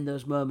 And then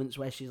those moments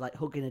where she's like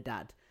hugging her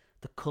dad,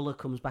 the colour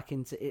comes back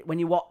into it when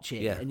you watch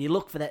it and you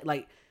look for that,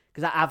 like,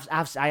 because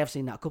I have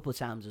seen that a couple of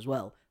times as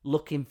well,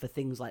 looking for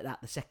things like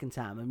that the second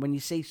time. And when you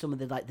see some of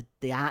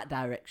the art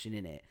direction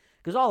in it,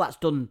 because all that's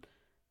done,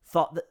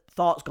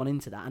 thought's gone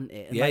into that, hasn't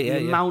it? And the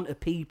amount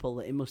of people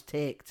that it must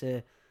take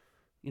to,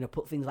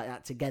 put things like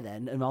that together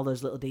and all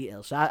those little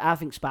details. So I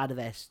think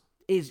Spider-Verse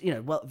is,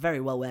 very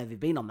well worthy of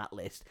being on that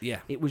list. Yeah.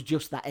 It was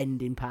just that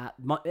ending part.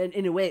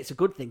 In a way, it's a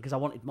good thing because I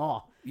wanted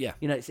more. Yeah.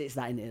 It's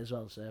that in it as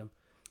well. So.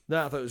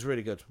 No, I thought it was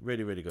really good.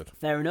 Really, really good.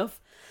 Fair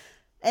enough.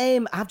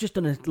 I've just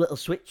done a little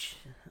switch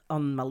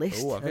on my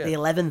list at the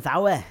 11th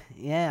hour.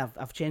 Yeah,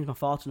 I've changed my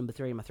 4 to number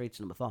 3 and my 3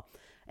 to number 4.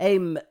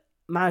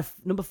 My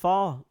number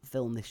 4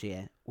 film this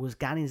year was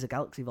Guardians of the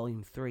Galaxy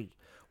Volume 3.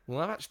 Well,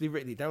 I've actually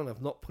written it down.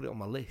 I've not put it on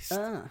my list.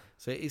 So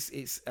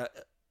it's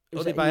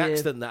only by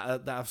accident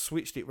that I've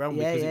switched it round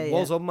because it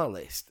was on my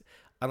list.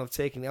 And I've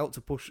taken it out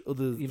to push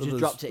others. You've just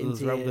dropped it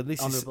into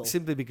this honourable. Is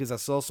simply because I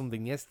saw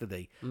something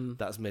yesterday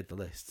that's made the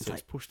list, so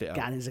it's pushed it out.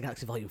 Guardians of the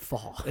Galaxy Volume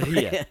 4.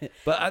 Yeah,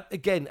 but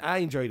I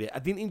enjoyed it. I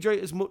didn't enjoy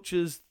it as much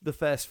as the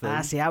first film.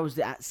 I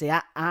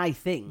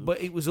think,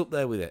 but it was up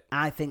there with it.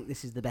 I think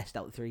this is the best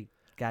out of the 3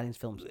 Guardians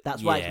films.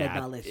 That's why it's made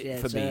my list. Yeah,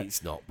 for me,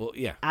 it's not. But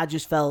yeah, I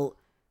just felt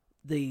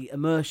the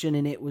immersion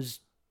in it was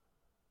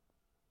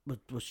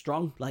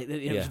strong. Like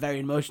it was a very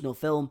emotional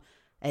film.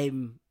 I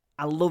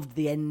loved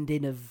the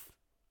ending of.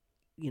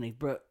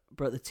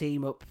 Brought the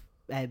team up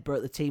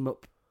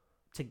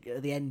to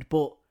the end,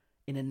 but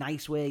in a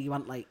nice way. You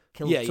want like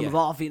killed some of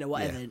off,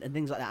 whatever, and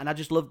things like that. And I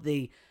just loved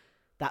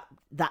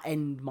that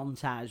end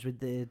montage with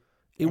the.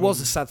 It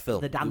was a sad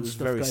film. The dance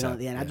stuff going on at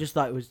the end. Yeah. I just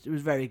thought it was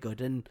very good,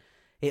 and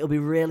it'll be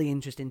really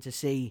interesting to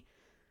see.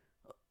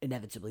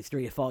 Inevitably,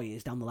 3 or 4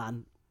 years down the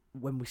line,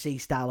 when we see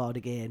Star-Lord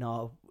again,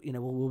 or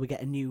will we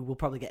get we'll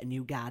probably get a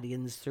new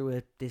Guardians through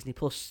a Disney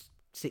Plus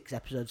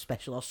 6-episode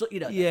special or so,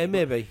 Yeah,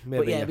 maybe.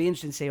 But yeah, it'd be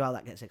interesting to see how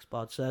that gets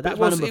explored. So that's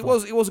it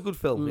was a good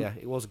film. Yeah,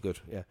 it was good.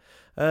 Yeah.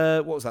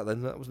 What was that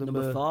then? That was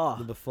number 4.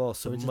 Number 4.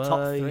 So it's a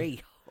top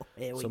 3.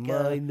 Here we go.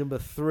 My number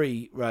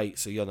 3, right?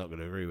 So you're not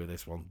going to agree with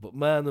this one, but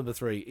my number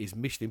 3 is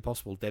Mission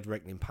Impossible: Dead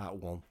Reckoning Part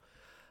 1.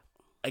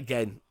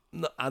 again,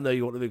 I know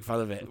you weren't a big fan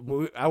of it.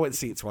 But I went to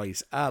see it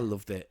twice. I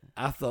loved it.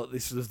 I thought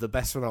this was the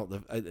best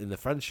one in the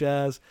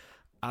franchise.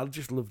 I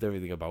just loved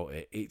everything about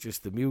it. It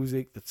just the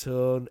music, the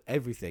tone,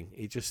 everything.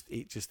 It just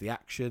the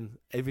action,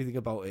 everything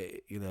about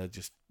it.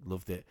 Just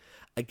loved it.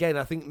 Again,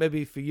 I think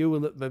maybe for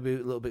you, maybe a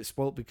little bit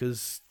spoilt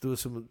because there were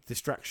some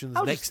distractions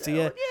next to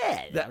you.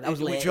 Yeah, I was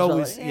late.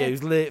 It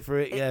was late for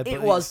it. Yeah,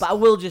 but I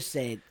will just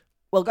say.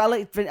 Well,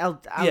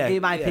 I'll give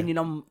you my opinion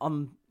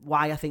on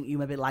why I think you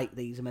maybe like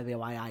these and maybe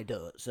why I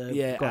don't. So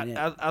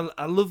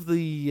I love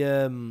the.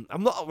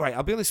 I'm not right.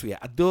 I'll be honest with you.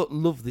 I don't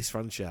love this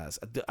franchise.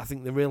 I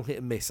think they're real hit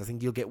and miss. I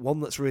think you'll get one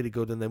that's really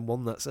good and then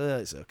one that's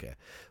it's okay.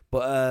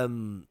 But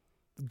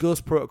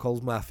Ghost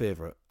Protocol's my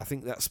favourite. I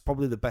think that's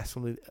probably the best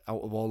one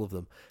out of all of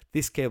them.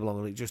 This came along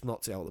and it just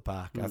knocked it out of the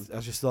park. I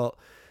just thought.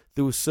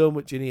 There was so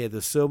much in here.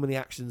 There's so many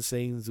action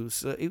scenes.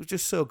 It was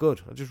just so good.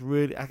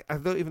 I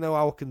don't even know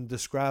how I can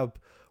describe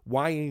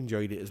why I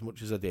enjoyed it as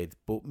much as I did,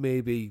 but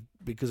maybe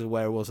because of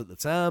where I was at the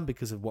time,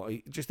 because of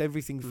just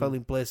everything fell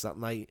in place that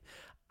night,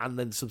 and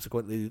then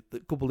subsequently, a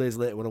couple of days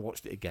later when I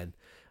watched it again,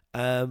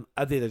 I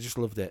just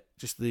loved it.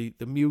 Just the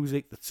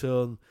music, the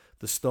tone,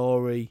 the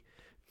story,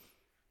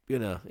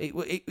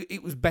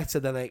 it was better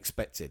than I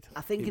expected.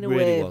 I think in a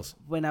way,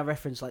 when I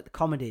reference like the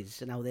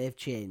comedies and how they've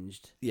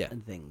changed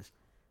and things,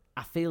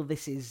 I feel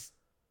this is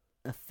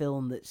a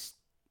film that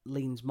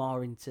leans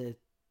more into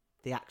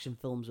the action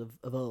films of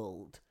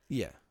old.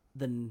 Yeah.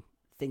 Than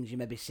things you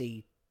maybe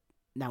see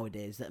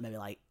nowadays that are maybe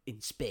like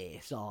in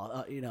space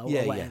or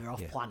whatever,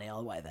 off planet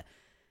or whatever.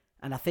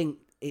 And I think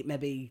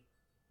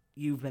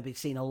you've maybe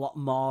seen a lot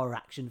more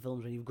action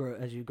films when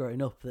as you've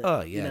grown up.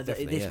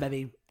 This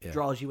maybe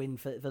draws you in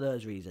for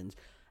those reasons.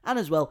 And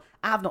as well,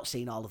 I've not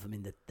seen all of them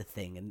in the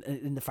thing and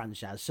in the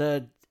franchise,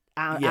 so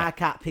I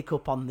can't pick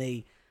up on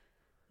the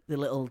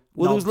little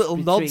those little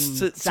nods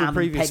to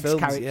previous Pegg's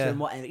films, character and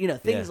whatever,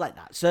 things like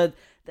that. So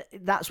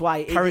that's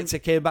why character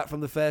came back from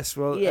the first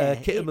film.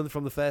 Kitterman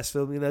from the first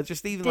film.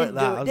 Just even like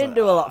that. Didn't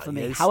do a lot for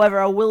me. However,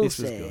 I will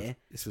say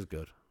this was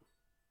good.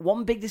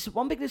 One big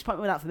disappointment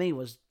with that for me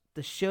was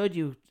they showed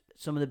you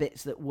some of the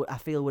bits that I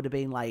feel would have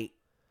been like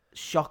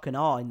shock and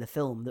awe in the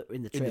film that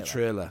in the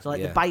trailer. So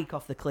like the bike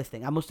off the cliff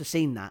thing, I must have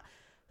seen that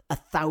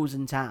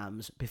 1,000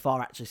 times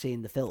before actually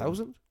seeing the film.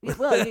 1,000?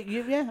 Well,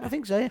 I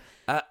think so.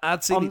 Yeah.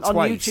 I'd seen it twice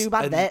on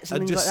YouTube,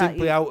 and just like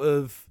simply out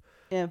of.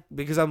 Yeah.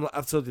 Because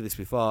I've told you this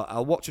before.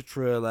 I'll watch a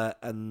trailer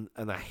and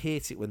I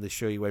hate it when they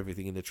show you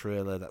everything in the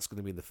trailer that's going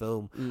to be in the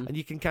film, and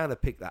you can kind of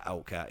pick that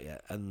out, can't you?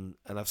 And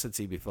I've said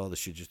to you before, they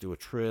should just do a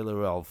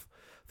trailer of.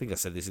 I think I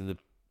said this in the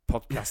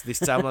podcast this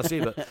time last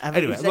year, but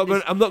anyway,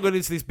 I'm not going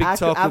into this big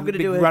talk. I'm going to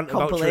do a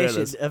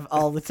compilation of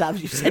all the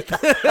times you said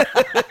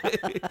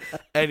that.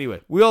 Anyway,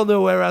 we all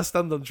know where I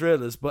stand on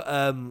trailers, but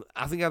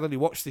I think I've only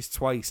watched this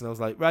twice, and I was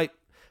like, right.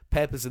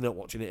 Papers are not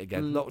watching it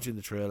again, not watching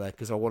the trailer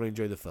because I want to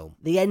enjoy the film.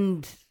 The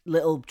end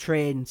little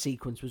train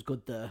sequence was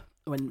good though.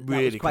 When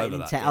really that was quite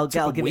intense.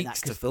 I'll give it that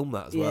to film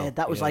that as well. Yeah,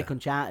 that was like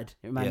Uncharted.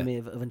 It reminded me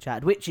of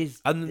Uncharted, which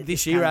is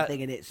this year.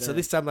 Thing in it, so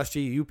this time last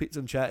year, you picked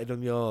Uncharted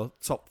on your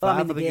top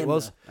 5. I think it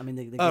was. I mean,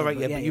 the game, right,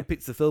 but you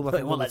picked the film. I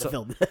think it wasn't like the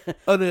film.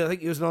 Oh no, I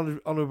think it was an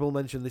honourable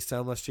mention this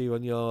time last year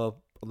on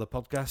the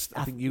podcast.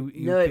 I think you.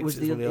 No, it was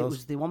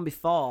the one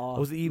before.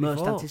 Was it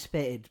most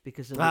anticipated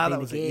because of that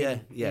was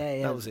it.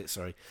 Yeah, that was it.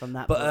 Sorry. From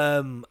that, but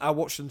I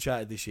watched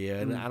Uncharted this year,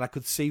 and I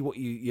could see what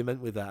you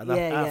meant with that, and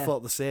I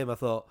thought the same. I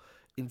thought.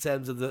 In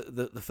terms of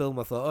the film,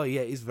 I thought,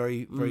 it's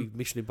very, very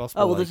Mission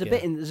Impossible. Oh, well, there's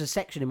a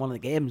section in one of the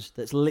games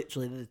that's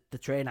literally the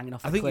train hanging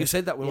off the cliff. I think you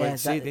said that when we went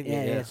to see it, didn't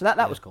you? Yeah, so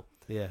that was cool.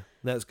 Yeah,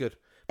 that was good.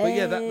 But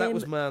that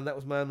was my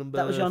number.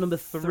 That was your number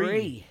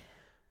 3.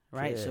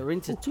 Right, so we're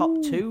into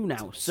top 2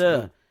 now.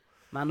 So,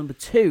 my number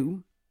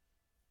 2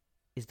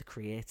 is The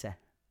Creator.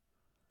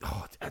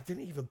 Oh, I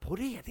didn't even put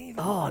it.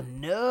 No. I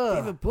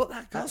didn't even put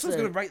that. I was going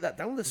to write that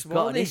down this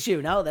morning. Got an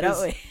issue now, then,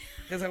 don't we?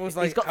 Because I was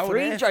like, he's got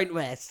 3 joint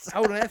wasts.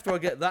 How on earth do I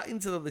get that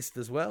into the list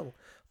as well?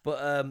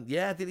 But I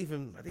didn't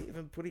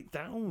even put it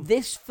down.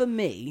 This for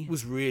me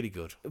was really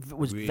good.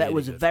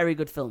 Was a very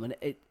good film, and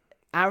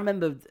I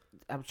remember.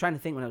 I was trying to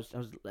think when I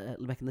was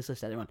making this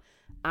list earlier on.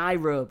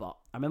 iRobot.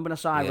 I remember when I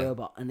saw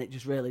iRobot, and it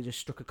just really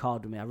struck a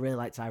chord with me. I really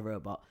liked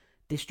iRobot.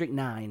 District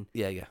 9.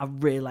 Yeah. I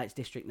really liked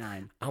District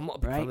 9. I'm not a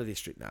big fan of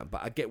District 9,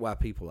 but I get why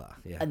people are.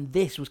 Yeah. And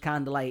this was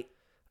kind of like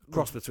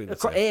cross between the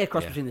two. A,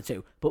 cross between the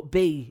two. But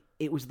B,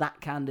 it was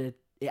that kind of.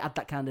 It had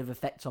that kind of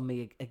effect on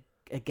me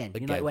again.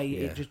 You know, the way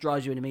it just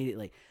draws you in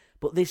immediately.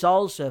 But this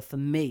also, for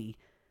me,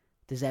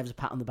 deserves a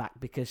pat on the back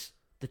because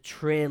the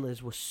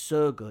trailers were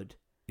so good.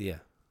 Yeah.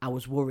 I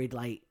was worried,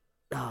 like,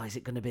 is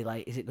it going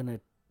to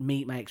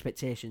meet my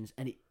expectations?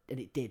 And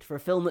it did. For a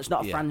film that's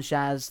not a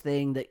franchise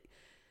thing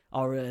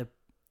or a,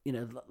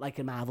 like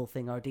a Marvel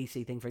thing or a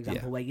DC thing, for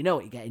example, where you know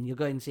what you're getting, you're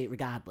going to see it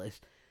regardless.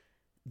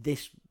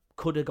 This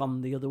could have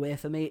gone the other way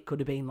for me. It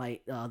could have been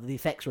like, the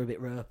effects were a bit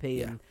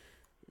ropey and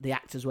the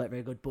actors weren't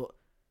very good, but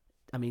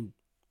I mean,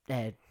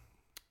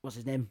 what's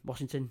his name?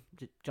 Washington,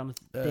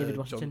 Jonathan David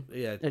Washington.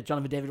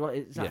 Jonathan David.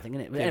 It's that thing,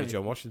 isn't it? David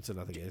John Washington,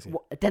 I think it is.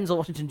 Denzel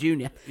Washington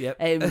Jr.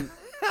 Yep.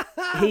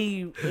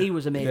 he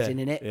was amazing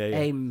in it.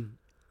 Yeah.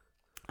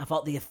 I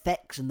thought the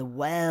effects and the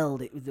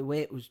world, the way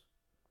it was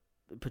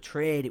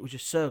portrayed, it was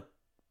just so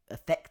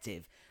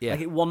effective. Yeah.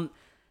 Like it was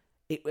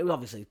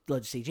obviously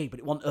loads of CG, but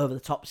it wasn't over the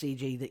top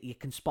CG that you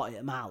can spot it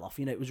a mile off.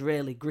 It was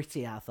really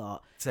gritty. I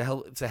thought the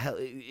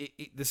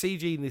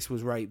CG in this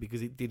was right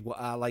because it did what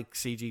I like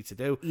CG to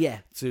do. Yeah,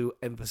 to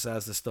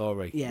emphasize the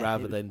story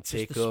rather than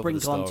take over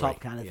the story. On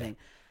top kind of thing.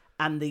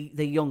 And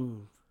the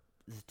young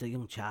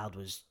child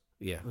was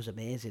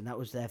amazing. That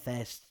was their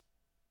first.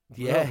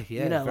 Very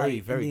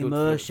good. The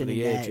immersion for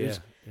the in age,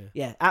 there.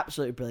 Yeah,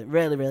 absolutely brilliant.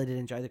 Really, really did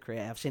enjoy the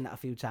creator. I've seen that a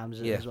few times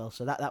as well,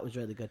 so that was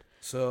really good.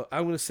 So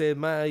I'm going to say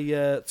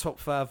my top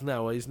 5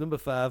 now is number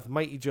 5,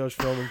 Mighty George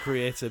Foreman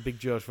creator, Big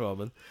George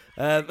Foreman.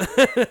 But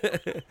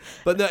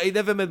no, he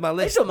never made my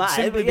list. It doesn't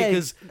matter, simply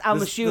because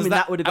I'm assuming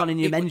that would have gone in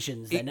your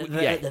mentions then,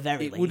 at the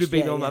very least. It would have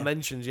been on my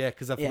mentions,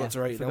 because I forgot to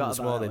write it down this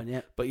morning.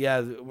 One, But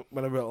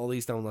when I wrote all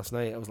these down last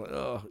night, I was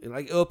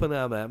like,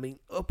 Oppenheimer. I mean,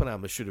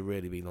 Oppenheimer should have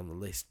really been on the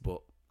list,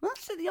 but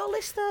that's your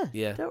list there.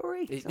 Yeah. Don't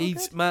worry. It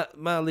needs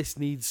my list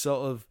needs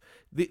sort of.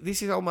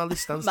 This is how my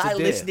list stands my today.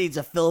 My list needs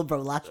a film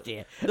from last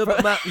year. No,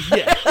 but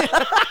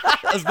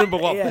that's number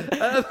 1. Yeah.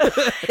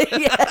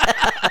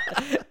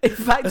 In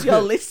fact,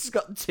 your list's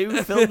got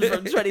 2 films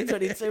from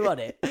 2022 on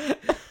it.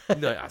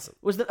 No, it hasn't.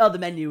 The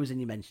menu was in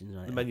your mentions,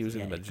 right? The menu was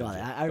in the mentions.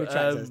 I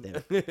retract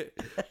those.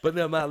 But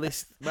no, my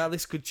list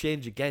could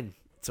change again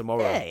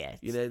tomorrow. Yeah.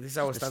 This is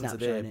how I stand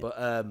today.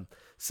 But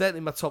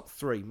certainly my top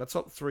 3. My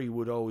top 3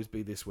 would always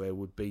be this way.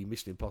 Would be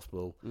Mission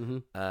Impossible.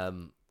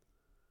 Mm-hmm.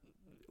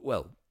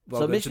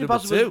 So Mission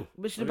Impossible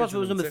was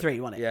number 3,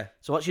 wasn't it? Yeah.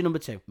 So what's your number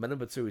 2? My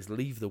number 2 is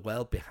Leave the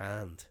World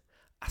Behind.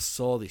 I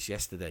saw this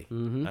yesterday,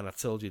 and I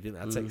told you, didn't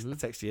I? I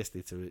texted you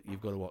yesterday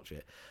you've got to watch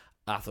it.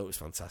 I thought it was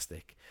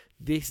fantastic.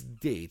 This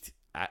did.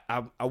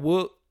 I'm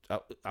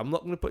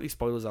not going to put any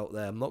spoilers out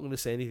there. I'm not going to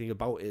say anything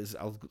about it.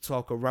 I'll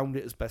talk around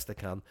it as best I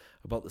can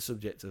about the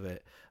subject of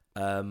it.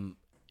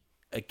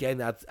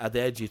 Again, I'd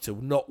urge you to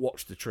not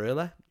watch the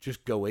trailer.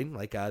 Just go in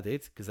like I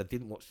did, because I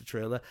didn't watch the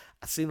trailer.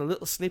 I seen a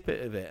little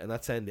snippet of it and I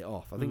turned it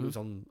off. I think it was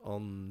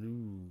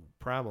on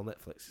Prime or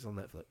Netflix. It's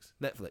on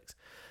Netflix.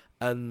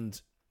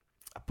 And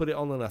I put it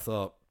on and I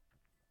thought,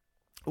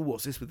 oh,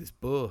 what's this with this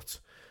boat?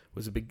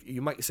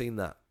 You might have seen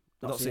that.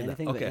 Not seen that.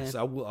 Okay, so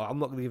I'm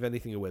not going to give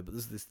anything away, but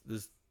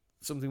there's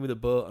something with a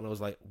boat, and I was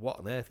like, what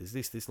on earth is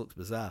this? This looks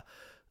bizarre.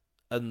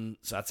 And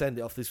so I turned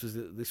it off. This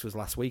was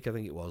last week, I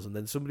think it was, and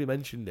then somebody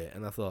mentioned it,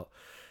 and I thought,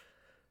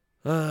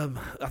 I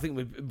think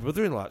my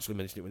brother-in-law actually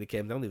mentioned it when he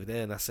came down the other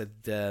day, and I said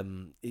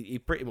he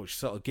pretty much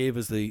sort of gave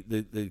us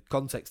the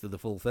context of the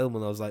full film,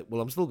 and I was like,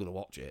 well, I'm still going to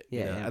watch it,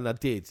 and I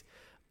did,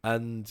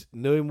 and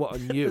knowing what I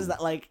knew, was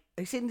that like?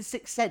 It's in The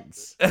Sixth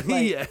Sense.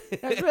 Yeah,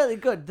 that's really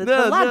good. The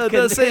lad can...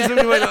 don't say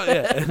something like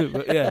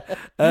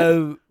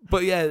that.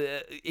 But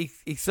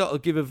he sort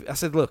of gave. I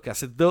said,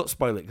 don't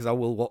spoil it because I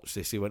will watch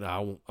this. He went,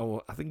 I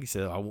think he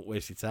said, I won't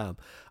waste your time.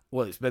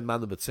 Well, it's been my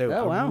number 2.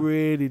 Oh, wow. I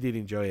really did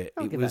enjoy it.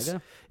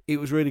 It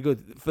was really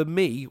good for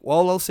me.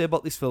 All I'll say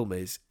about this film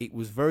is it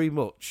was very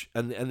much,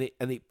 and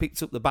it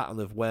picked up the baton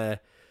of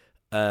where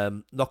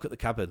Knock at the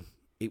Cabin.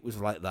 It was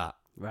like that,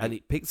 right. And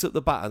it picked up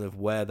the baton of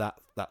where that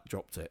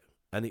dropped it.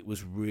 And it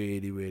was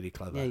really, really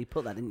clever. Yeah, you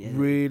put that in.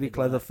 Really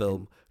clever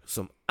film.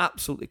 Some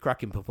absolutely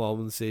cracking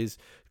performances.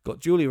 Got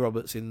Julia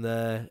Roberts in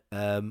there.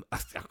 I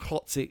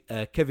clocked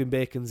it. Kevin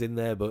Bacon's in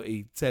there, but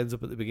he turns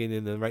up at the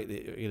beginning and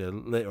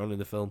later on in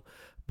the film.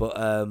 But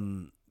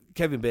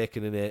Kevin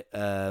Bacon in it,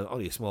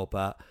 only a small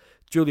part.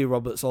 Julia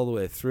Roberts all the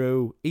way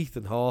through.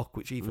 Ethan Hawke,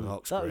 which Ethan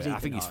Hawke's great. I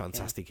think he's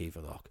fantastic,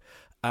 Ethan Hawke.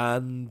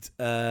 And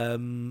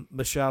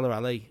Mahershala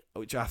Ali,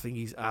 which I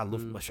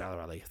love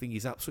Mahershala Ali. I think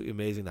he's an absolutely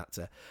amazing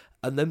actor.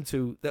 And them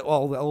two,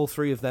 all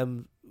 3 of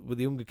them with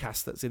the younger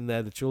cast that's in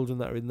there, the children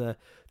that are in there,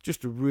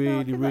 just a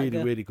really,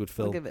 really, really good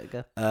film. I'll give it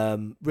a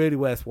go. Really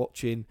worth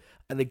watching.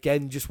 And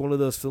again, just one of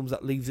those films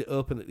that leaves it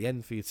open at the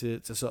end for you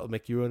to sort of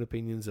make your own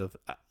opinions of.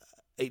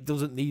 It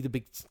doesn't need a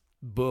big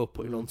bow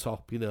putting on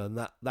top, and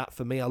that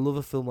for me, I love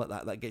a film like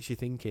that gets you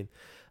thinking.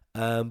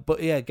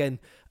 But yeah, again,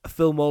 a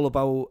film all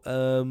about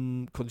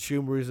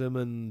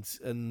consumerism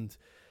and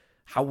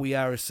how we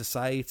are as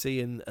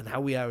society and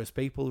how we are as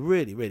people.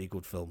 Really, really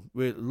good film.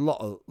 Really, lot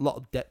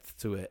of depth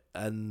to it,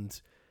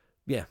 and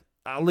yeah,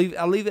 I'll leave it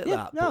at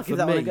that. No, I'll give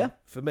that one a go.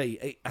 For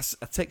me, I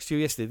texted you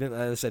yesterday, didn't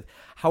I? And I said,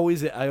 how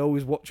is it I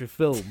always watch a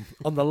film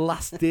on the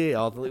last day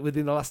or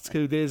within the last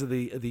 2 days of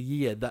the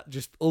year that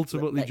just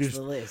ultimately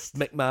just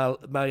make my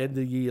end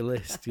of year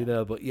list,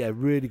 But yeah,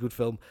 really good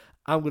film.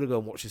 I'm going to go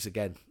and watch this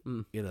again.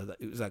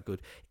 It was that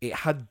good. It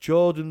had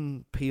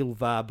Jordan Peele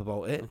vibe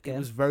about it. Okay. It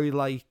was very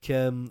like,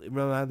 it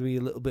reminded me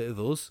a little bit of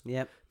Us.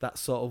 Yep. That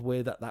sort of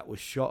way that was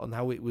shot and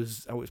how it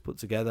was put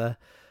together.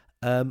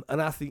 And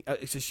I think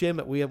it's a shame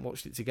that we haven't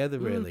watched it together,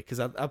 really,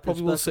 because I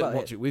probably will sit and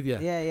watch it with you.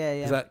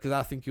 Yeah. Because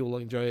I think you'll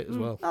enjoy it as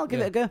well. I'll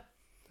give it a go.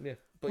 Yeah.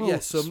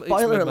 But so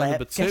spoiler it's alert,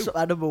 number 2. guess what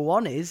my number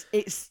 1 is?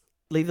 It's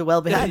Leave the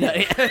World Behind.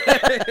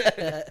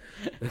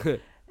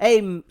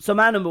 So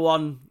my number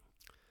 1,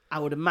 I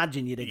would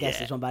imagine you'd have guessed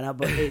this one by now,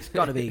 but it's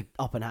got to be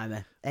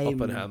Oppenheimer.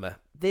 Oppenheimer.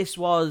 this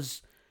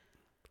was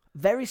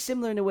very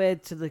similar in a way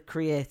to The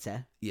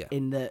Creator. Yeah.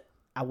 In that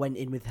I went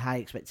in with high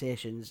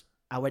expectations.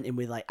 I went in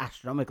with like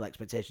astronomical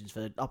expectations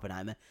for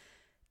Oppenheimer.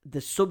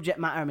 The subject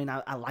matter, I mean,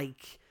 I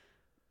like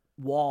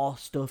war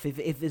stuff.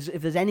 If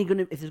there's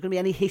going to be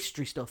any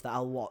history stuff that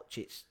I'll watch,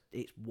 it's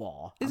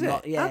war. Is it?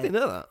 I didn't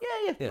know that.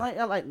 Yeah.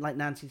 I like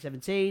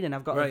 1917, and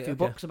I've got a few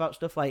books about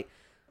stuff like,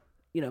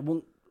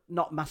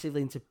 not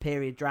massively into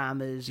period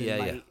dramas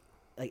and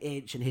like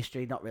ancient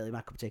history. Not really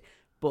my cup of tea,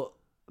 but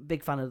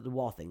big fan of the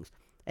war things.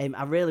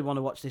 I really want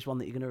to watch this one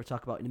that you're going to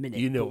talk about in a minute.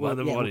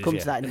 We'll come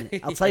to that in a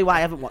minute. I'll tell you why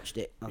I haven't watched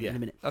it in a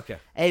minute. Okay.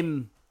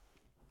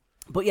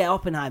 But yeah,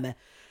 Oppenheimer.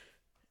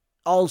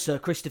 Also,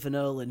 Christopher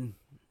Nolan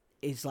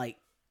is like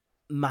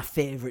my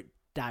favourite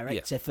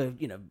director for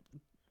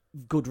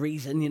good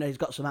reason. He's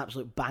got some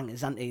absolute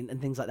bangers, hasn't he, and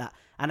things like that.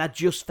 And I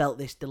just felt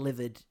this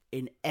delivered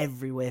in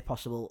every way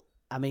possible.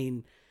 I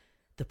mean,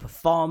 the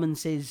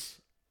performances.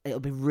 It'll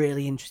be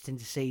really interesting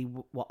to see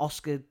what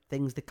Oscar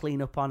things they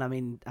clean up on. I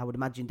mean, I would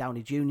imagine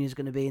Downey Jr. is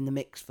going to be in the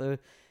mix for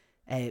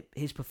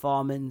his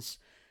performance.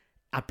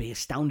 I'd be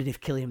astounded if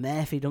Cillian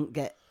Murphy don't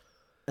get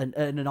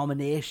a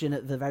nomination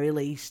at the very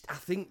least. I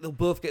think they'll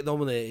both get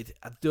nominated.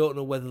 I don't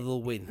know whether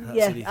they'll win.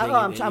 That's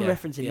I'm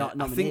referencing not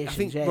nominations.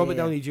 I think Robert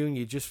Downey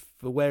Jr., just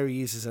for where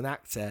he is as an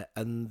actor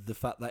and the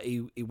fact that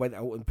he went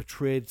out and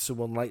portrayed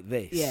someone like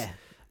this. Yeah.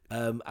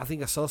 I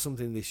think I saw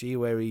something this year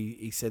where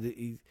he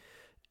said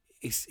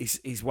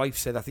his wife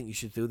said, I think you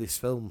should do this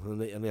film.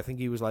 And I think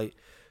he was like,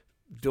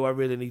 do I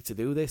really need to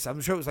do this?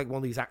 I'm sure it was like one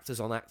of these actors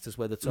on actors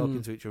where they're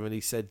talking to each other. And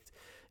he said,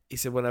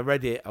 when I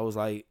read it, I was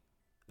like,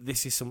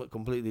 this is something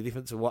completely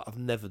different to what I've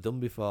never done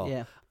before.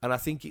 Yeah. And I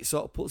think it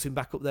sort of puts him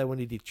back up there when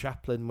he did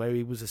Chaplin, where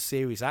he was a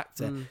serious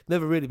actor.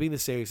 Never really been a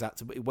serious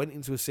actor, but he went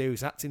into a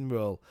serious acting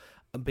role.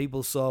 And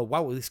people saw,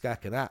 wow, this guy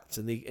can act,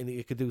 and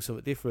he could do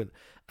something different.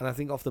 And I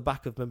think off the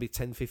back of maybe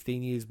 10,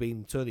 15 years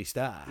being Tony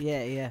Stark,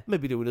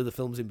 maybe doing other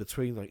films in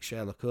between, like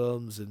Sherlock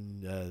Holmes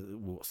and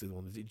what's the other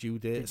one? Is it Due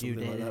Date or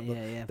something like that?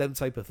 Yeah. Them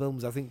type of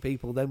films, I think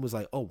people then was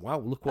like, oh wow,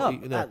 look what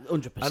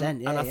 100%.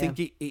 And I think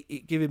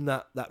it gave him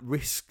that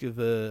risk of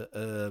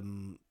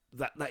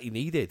that he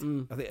needed.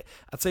 I think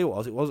I'd say it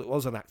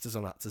was an actors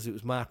on actors. It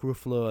was Mark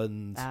Ruffalo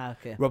and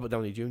Robert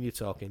Downey Jr.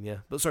 talking. Yeah,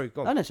 but sorry,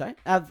 go on. Oh no, sorry.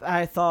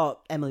 I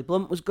thought Emily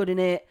Blunt was good in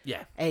it.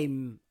 Yeah. I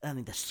mean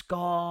the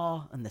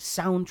score and the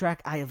soundtrack.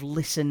 I have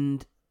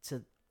listened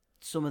to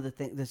some of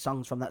the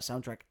songs from that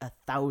soundtrack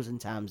 1,000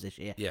 times this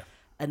year. Yeah.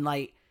 And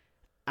like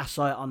I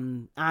saw it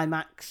on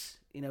IMAX.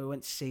 We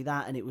went to see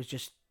that, and it was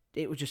just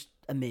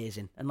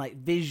amazing. And like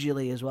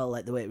visually as well,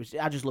 like the way it was.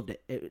 I just loved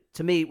it.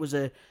 To me, it was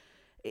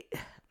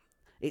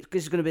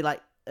It's going to be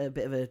like a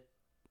bit of a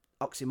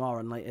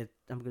oxymoron, like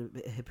I'm going to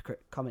be a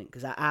hypocrite comment,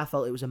 because I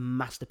felt it was a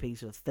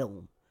masterpiece of a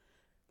film.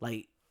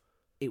 Like,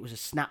 it was a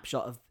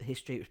snapshot of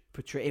history. It was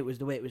portrayed. It was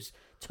the way it was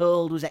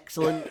told was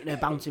excellent.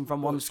 Bouncing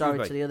from one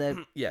story to the other,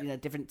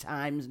 different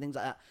times and things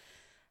like that.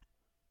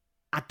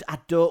 I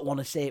don't want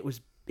to say it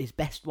was his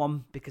best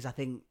one, because I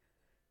think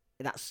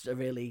that's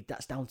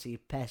down to your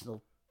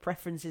personal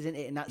preferences in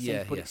it in that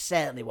sense. But it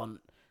certainly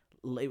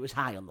it was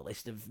high on the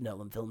list of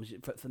Nolan films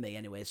for me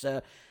anyway.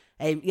 So.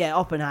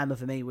 Oppenheimer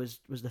for me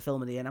was the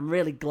film of the year, and I'm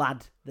really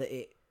glad that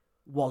it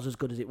was as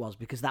good as it was,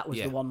 because that was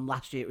the one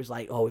last year. It was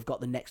like, oh, we've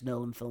got the next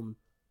Nolan film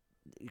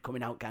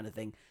coming out kind of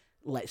thing.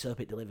 Let's hope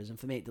it delivers, and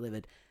for me it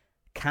delivered.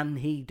 Can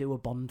he do a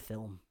Bond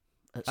film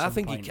at some point? I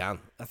think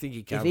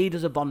he can. If he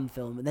does a Bond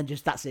film, and then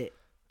that's it.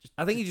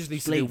 I think he just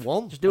needs to do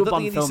one. Just do a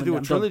Bond film. Do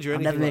a trilogy or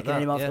anything. I'm never making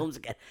any more films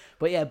again.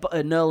 But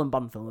a Nolan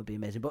Bond film would be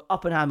amazing. But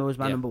Oppenheimer was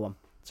my number one.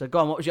 So go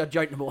on, what was your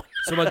joint number one?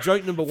 So my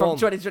joint number From one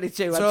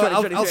 2022.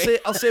 So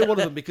I'll say one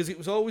of them, because it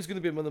was always going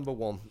to be my number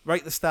one. Right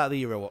at the start of the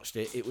year I watched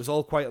it. It was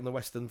All Quiet on the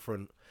Western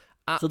Front.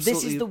 Absolutely. So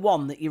this is the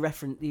one that you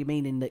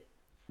meaning that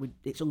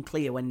it's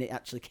unclear when it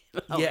actually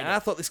came out. Yeah, I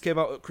thought this came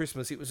out at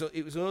Christmas. It was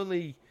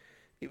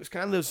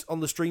kind of on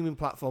the streaming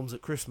platforms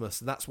at Christmas,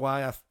 and that's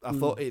why I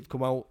thought it'd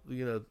come out,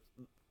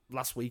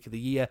 last week of the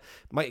year.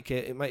 It might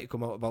have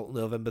come out about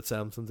November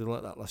time, something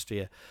like that last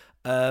year.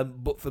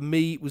 But for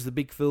me, it was the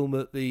big film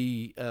at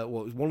the it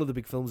was one of the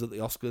big films at the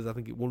Oscars. I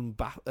think it won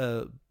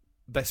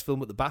best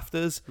film at the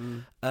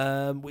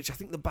BAFTAs, which I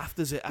think the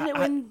BAFTAs. Did it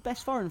win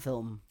best foreign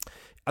film?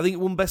 I think it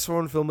won best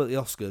foreign film at the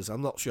Oscars.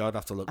 I'm not sure. I'd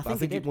have to look. But I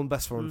think it won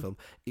best foreign film.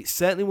 It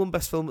certainly won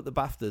best film at the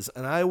BAFTAs,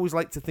 and I always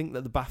like to think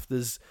that the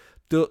BAFTAs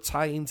don't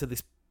tie into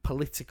this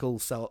political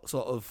sort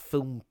of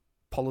film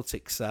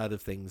politics side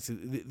of things.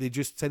 They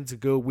just tend to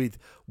go with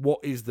what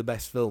is the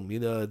best film.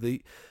 They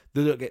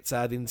don't get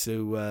tied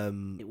into.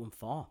 It won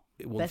 4.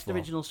 Best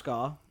original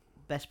score,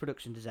 best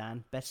production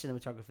design, best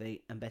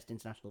cinematography, and best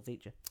international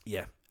feature.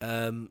 Yeah.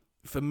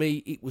 For me,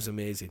 it was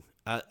amazing.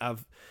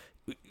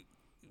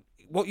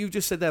 What you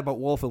just said there about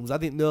war films, I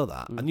didn't know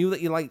that. I knew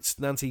that you liked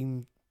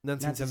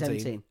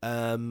 1917.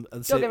 And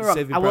don't get me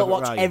wrong, I won't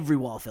watch every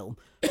war film,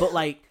 but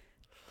like.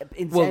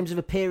 In terms of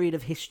a period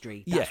of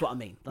history, that's what I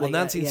mean. Like,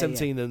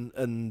 1917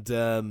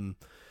 and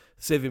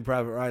Saving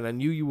Private Ryan, I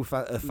knew you were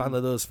a fan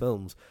of those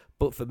films.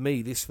 But for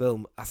me, this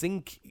film, I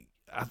think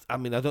I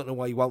mean, I don't know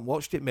why you haven't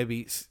watched it.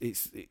 Maybe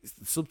it's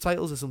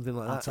subtitles or something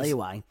like that. I'll tell you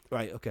why.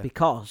 Right, okay.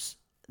 Because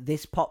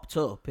this popped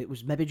up. It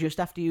was maybe just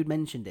after you'd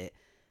mentioned it.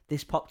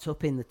 This popped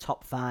up in the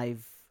top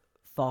 5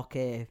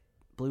 4K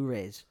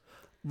Blu-rays.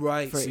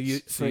 Right, so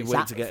you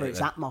wait to get for it its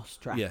then. Atmos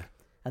track. Yeah.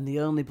 And the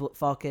only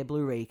 4K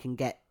Blu-ray you can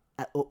get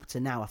up to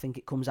now, I think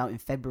it comes out in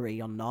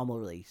February on normal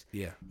release.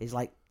 Yeah. Is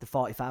like the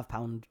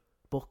 £45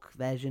 book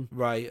version.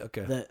 Right,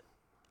 okay. That,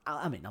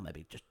 I mean, not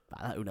maybe just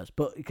who knows,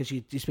 but because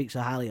you speak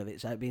so highly of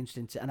it, so it'd be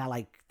interesting to. And I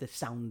like the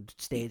sound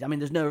stage. I mean,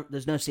 there's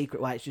no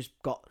secret why it's just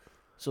got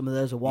some of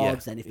those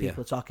awards. Then if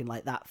people are talking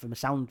like that from a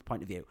sound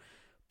point of view,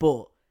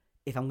 but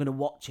if I'm going to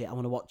watch it, I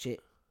want to watch it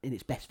in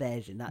its best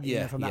version.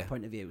 From that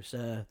point of view.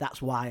 So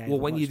that's why. Well,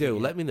 when you do,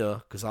 let me know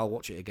because I'll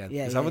watch it again.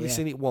 Because I've only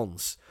seen it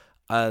once,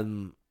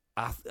 and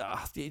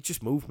it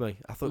just moved me.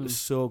 I thought it was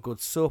so good,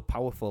 so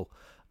powerful.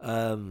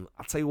 I'll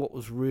tell you what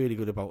was really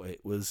good about it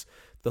was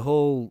the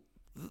whole.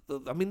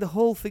 I mean, the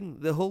whole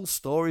thing, the whole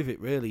story of it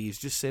really is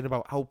just saying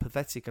about how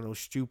pathetic and how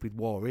stupid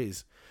war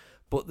is.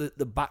 But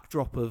the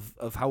backdrop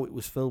of how it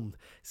was filmed,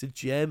 it's a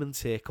German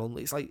take on.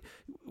 It's like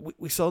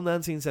we saw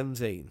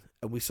 1917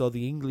 and we saw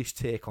the English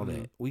take on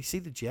it. We see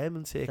the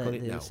German take on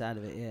it now. The side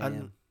of it,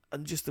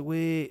 and just the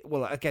way.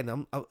 Well, again,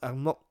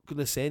 I'm not going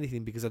to say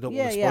anything because I don't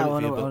want to spoil I it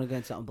want for you. to go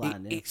into something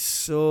blind. It's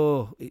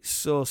so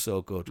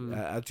good.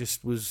 I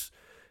just was.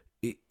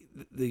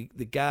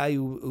 The guy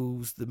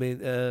who's the main.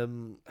 I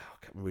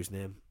can't remember his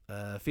name.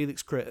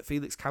 Felix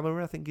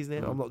Kammerer, I think his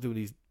name. I'm not doing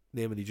his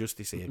name any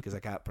justice here because I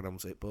can't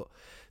pronounce it. But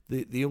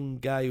the young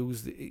guy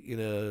who's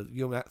the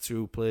young actor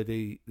who played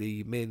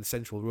the main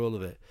central role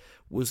of it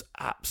was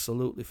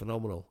absolutely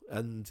phenomenal.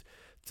 And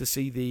to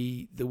see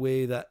the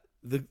way that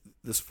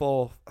there's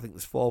four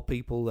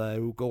people there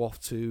who go off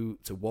to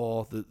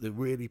war. They're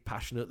really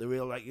passionate. They're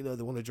real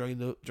they want to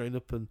join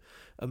up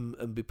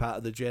and be part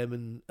of the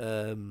German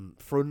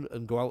front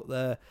and go out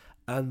there.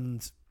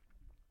 And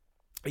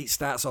it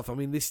starts off. I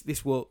mean,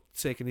 this won't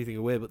take anything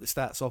away, but it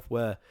starts off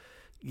where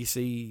you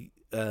see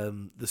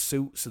the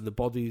suits and the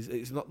bodies.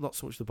 It's not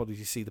so much the bodies.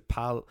 You see the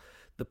pile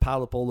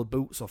up all the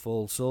boots off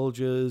all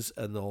soldiers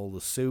and all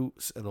the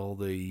suits and all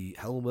the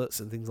helmets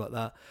and things like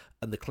that,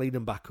 and they clean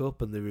them back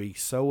up and they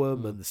re-sew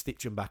them and they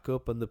stitch them back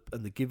up and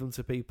they give them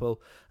to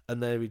people,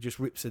 and then he just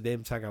rips a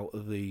name tag out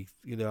of the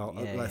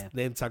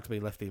name tag's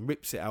been left in,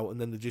 rips it out, and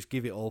then they just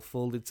give it all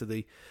folded to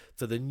the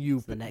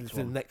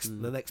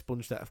next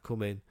bunch that have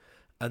come in,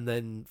 and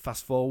then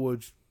fast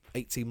forward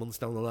 18 months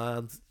down the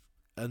line,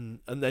 and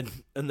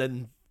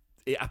then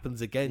it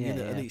happens again,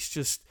 and it's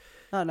just.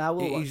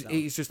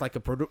 It's just like a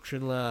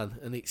production line,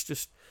 and it's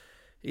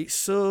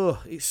so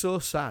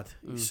sad.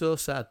 It's so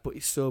sad, but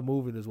it's so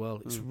moving as well.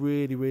 It's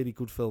really, really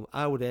good film.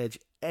 I would urge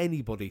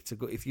anybody to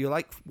go. If you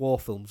like war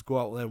films, go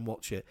out there and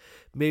watch it.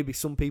 Maybe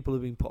some people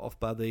have been put off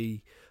by the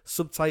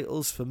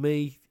subtitles. For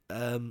me,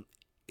 I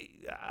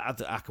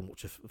can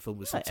watch a film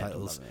with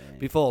subtitles.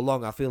 Before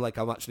long, I feel like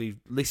I'm actually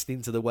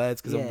listening to the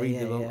words because I'm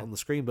reading them on the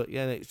screen. But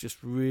it's just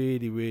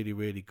really, really,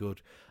 really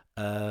good.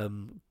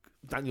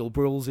 Daniel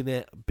Bruhl's in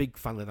it. Big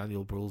fan of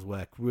Daniel Bruhl's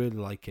work. Really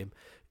like him.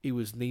 He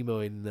was Nemo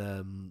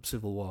in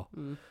Civil War.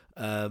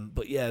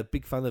 But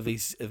big fan of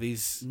his.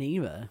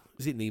 Nemo?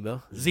 Is it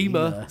Nemo?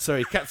 Zima.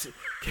 Sorry,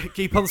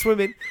 keep on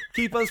swimming.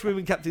 Keep on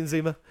swimming, Captain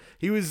Zima.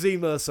 He was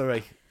Zima.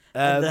 Sorry.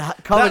 The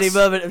comedy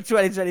moment of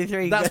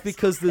 2023. That's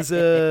because there's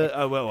a.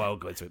 I'll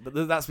go into it.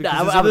 But that's because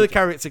there's another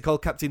character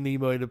called Captain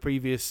Nemo in a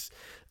previous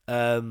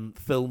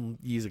film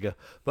years ago.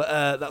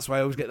 But that's why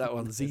I always get that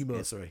one.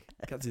 Zima. Sorry,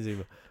 Captain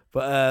Zima.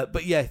 But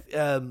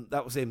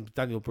that was him.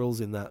 Daniel Bruhl's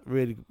in that.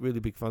 Really, really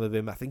big fan of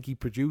him. I think he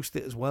produced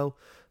it as well.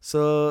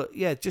 So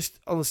just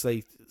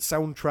honestly,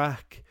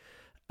 soundtrack.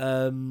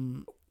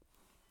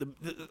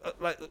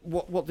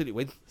 What did it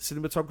win?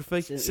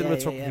 Cinematography.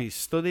 Cinematography is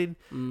stunning.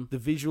 The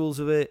visuals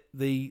of it,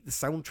 the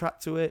soundtrack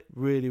to it,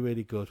 really,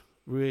 really good.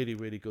 Really,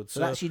 really good. So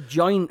that's your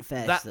joint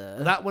fest.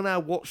 That when I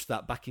watched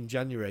that back in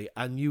January,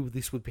 I knew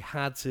this would be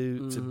hard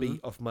to beat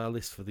off my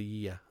list for the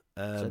year.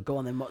 So go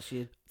on then, what's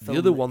your the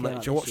other one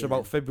that I watched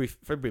about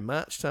February,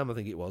 March time, I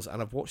think it was,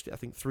 and I've watched it I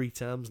think 3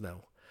 times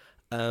now.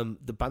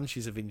 The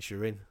Banshees of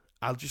Inisherin.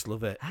 I just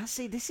love it. I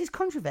see. This is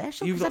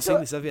controversial. You've not seen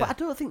this, have you? But I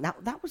don't think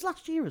that was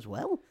last year as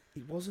well.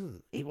 It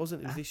wasn't. It was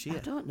this year. I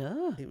don't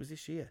know. It was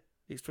this year.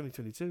 It's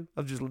 2022.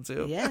 I've just looked it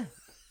up. Yeah.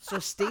 So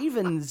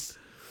Stephen's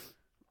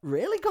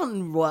really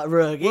gone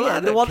rogue. Well, I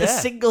don't want a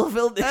single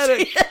film this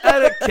year. I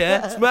don't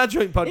care. It's my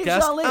joint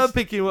podcast. I'm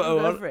picking what I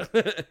want.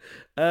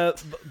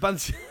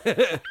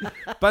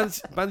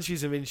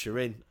 Banshees of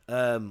Inisherin.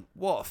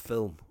 What a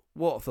film.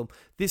 What a film.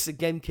 This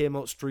again came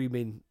out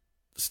streaming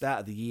start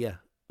of the year.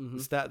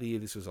 Start of the year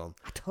this was on.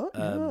 I don't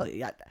know.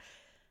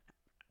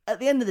 At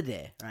the end of the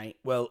day, right?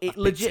 Well, it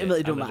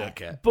legitimately doesn't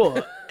matter.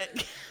 But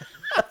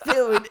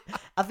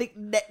I think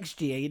next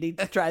year you need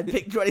to try and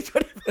pick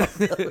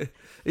 2024.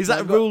 Is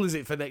that a rule? Is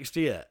it for next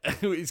year?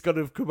 It's got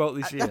to come out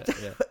this year.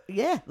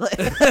 Yeah.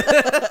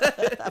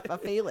 I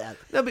feel it.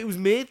 No, but it was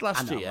made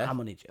last year.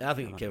 I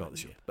think it came out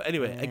this year. But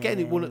anyway, again,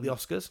 it won at the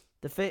Oscars.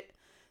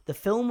 The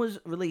film was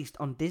released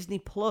on Disney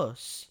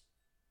Plus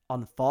on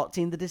the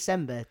 14th of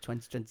December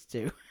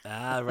 2022.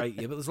 Right,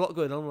 yeah, but there's a lot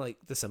going on like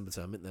December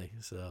time, isn't there?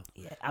 So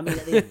Yeah, I mean,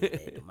 at the end of the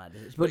day, it don't matter.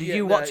 But did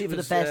you watch it for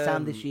the first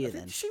time this year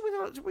then? She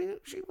won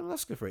an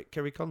Oscar for it,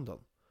 Kerry Condon.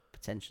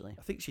 Potentially.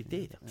 I think she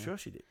did. I'm sure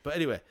she did. But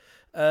anyway,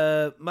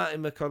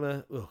 Martin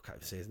McDonagh, I can't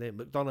even say his name,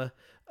 McDonagh,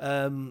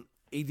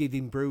 he did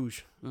In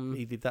Bruges.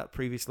 He did that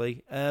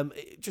previously.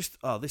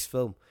 This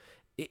film.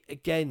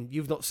 Again,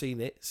 you've not seen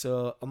it,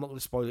 so I'm not going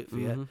to spoil it for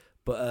you.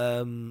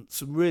 But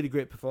some really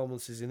great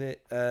performances in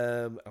it.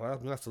 I'm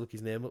going to have to look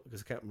his name up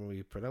because I can't remember how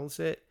you pronounce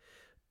it.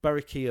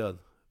 Barry Keoghan.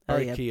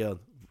 Keoghan.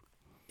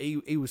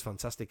 He was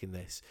fantastic in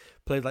this.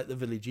 Played like the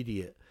village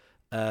idiot.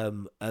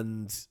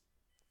 And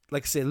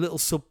like I say, a little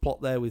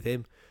subplot there with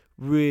him.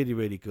 Really,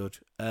 really good.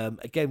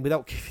 Again,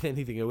 without giving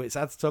anything away, it's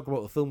hard to talk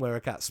about a film where I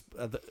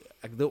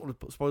don't want to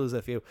put spoilers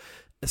there for you.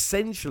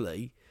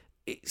 Essentially,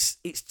 it's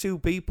two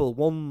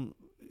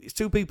people. It's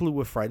two people who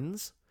were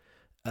friends.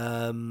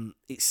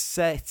 It's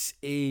set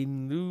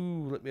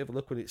in. Let me have a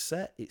look when it's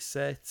set. It's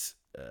set.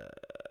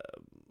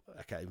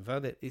 I can't even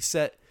find it. It's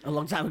set a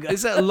long time ago.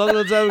 It's set a long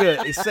time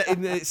ago.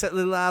 It's set a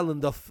little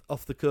island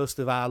off the coast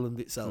of Ireland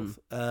itself.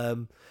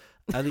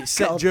 And it's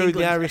set during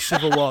the Irish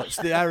Civil War. It's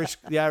the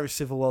Irish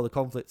Civil War, the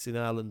conflicts in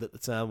Ireland at the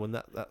time when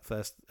that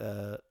first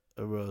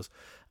arose.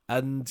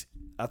 And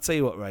I'll tell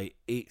you what, right?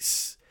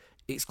 It's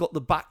got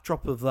the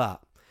backdrop of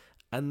that,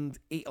 and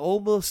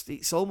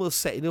it's almost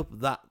setting up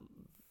that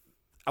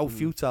how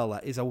futile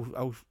that is,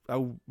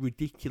 how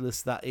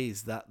ridiculous that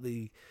is. That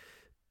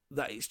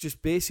it's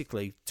just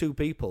basically two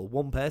people.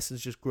 One person's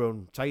just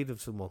grown tired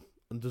of someone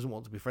and doesn't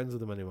want to be friends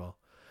with them anymore,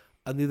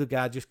 and the other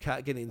guy just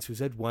can't get it into his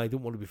head why he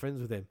don't want to be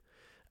friends with him.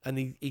 And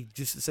he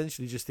just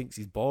essentially just thinks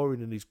he's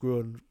boring and he's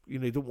grown. He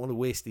don't want to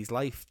waste his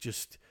life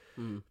just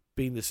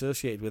being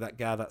associated with that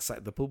guy that sat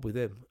at the pub with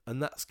him. And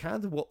that's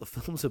kind of what the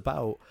film's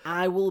about.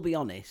 I will be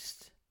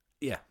honest.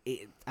 Yeah.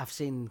 I've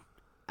seen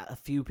a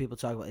few people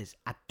talk about this.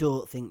 I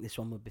don't think this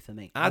one would be for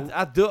me. I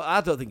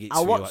don't think it's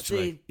for you,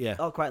 actually.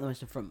 All Quiet on the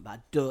Western Front, but I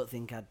don't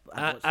think I'd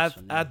watch this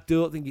one. I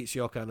don't think it's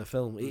your kind of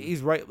film. It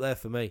is right up there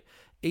for me.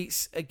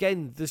 It's,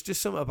 again, there's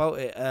just something about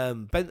it. I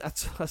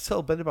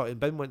told Ben about it, and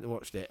Ben went and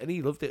watched it, and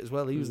he loved it as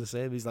well. He was the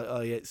same. He's like,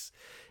 oh yeah,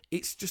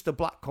 it's just a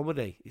black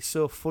comedy. It's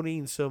so funny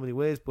in so many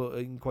ways, but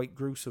in quite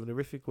gruesome and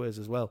horrific ways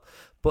as well.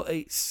 But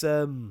it's,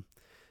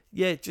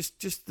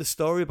 just the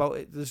story about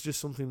it, there's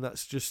just something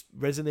that's just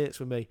resonates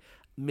with me.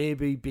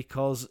 Maybe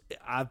because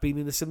I've been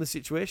in a similar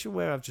situation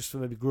where I've just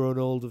maybe grown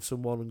old of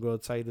someone and grown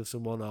tired of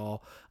someone,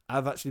 or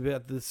I've actually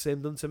had the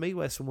same done to me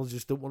where someone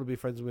just don't want to be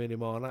friends with me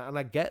anymore, and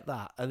I get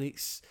that, and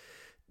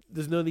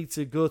there's no need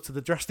to go to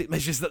the drastic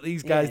measures that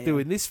these guys do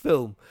in this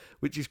film,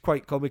 which is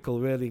quite comical,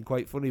 really, and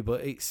quite funny.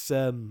 But it's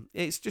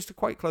just a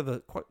quite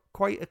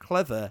a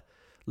clever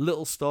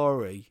little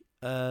story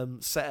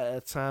set at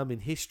a time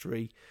in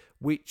history,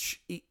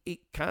 which it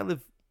kind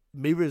of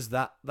mirrors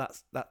that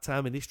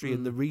time in history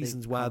and the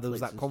reasons why there was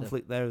that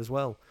conflict there as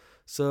well.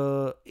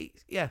 So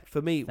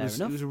for me, it was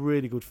a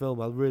really good film.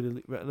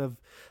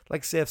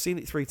 Like I say, I've seen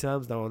it 3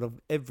 times now,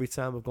 and every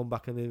time I've gone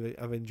back and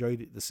I've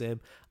enjoyed it the same,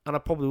 and I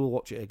probably will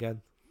watch it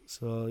again.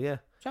 So yeah,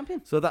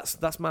 champion. So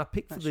that's my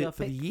pick for the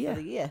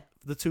year.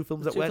 For the 2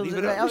 films that weren't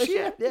even out this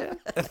year. Yeah.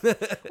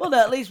 Well, no,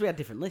 at least we had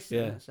different lists.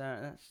 Yeah, so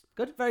that's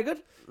good. Very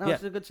good.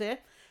 That was good to hear.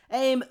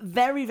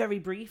 Very, very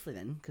briefly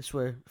then, because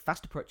we're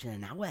fast approaching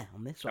an hour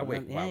on this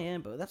one. Wow.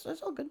 But that's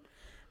all good.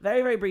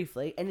 Very, very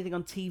briefly, anything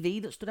on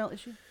TV that stood out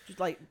this year?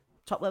 Just like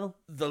top level.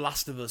 The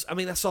Last of Us. I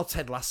mean, I saw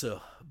Ted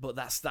Lasso, but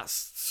that's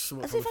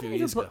somewhat from a few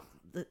years ago.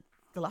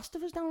 The Last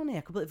of Us down on here.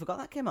 I completely forgot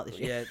that came out this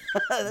year. Yeah,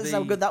 that's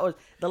how good that was.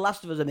 The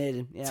Last of Us,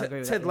 amazing. Yeah, I agree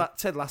with that.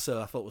 Ted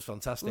Lasso, I thought was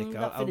fantastic.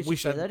 I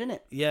wish I'd, didn't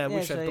it? Yeah, I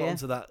wish I'd got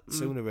onto that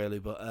sooner, really.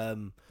 But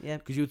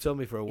because you told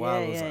me for a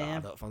while, I was like, I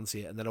don't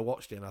fancy it, and then I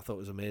watched it and I thought it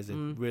was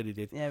amazing. Really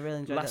did. Yeah, really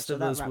enjoyed Last that.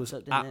 of Us was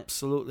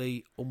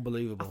absolutely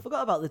unbelievable. I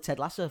forgot about the Ted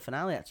Lasso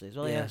finale actually as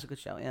well. Yeah, it's a good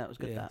show. Yeah, it was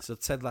good. That. So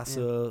Ted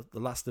Lasso, The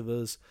Last of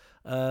Us.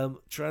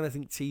 Trying to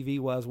think TV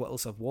wise, what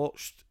else I've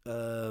watched.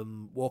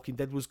 Walking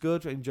Dead was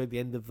good. I enjoyed the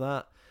end of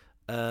that.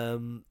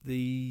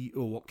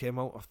 What came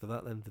out after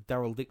that then? The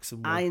Daryl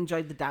Dixon one. I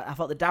enjoyed I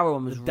thought the Daryl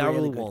one was the Daryl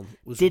really good. one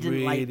was Didn't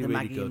really, like the really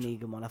Maggie good.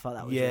 Negan one. I thought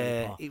that was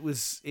really poor. it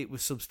was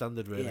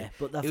substandard really. Yeah,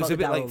 but it was a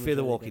bit like Fear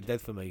the Walking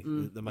Dead for me.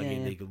 The Maggie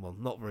Negan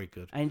one, not very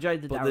good. I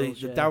enjoyed the Daryl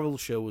show. The Daryl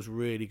show was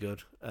really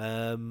good.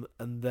 And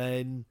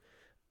then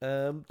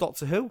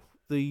Doctor Who,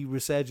 the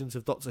resurgence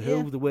of Doctor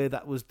Who, the way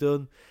that was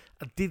done.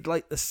 I did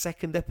like the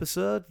second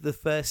episode. The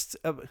first.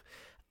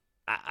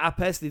 I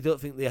personally don't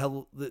think they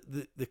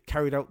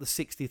carried out the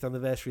 60th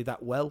anniversary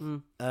that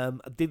well. I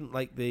didn't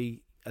like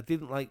the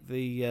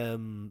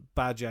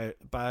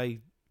by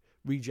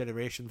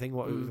regeneration thing,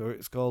 whatever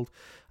it's called.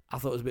 I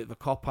thought it was a bit of a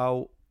cop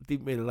out.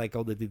 Didn't really like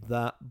how they did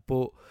that.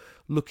 But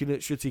looking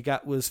at Ncuti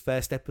Gatwa's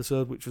first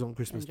episode, which was on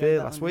Christmas Day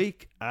last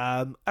week,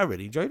 I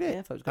really enjoyed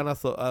it. Yeah, and I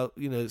thought,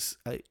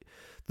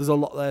 there's a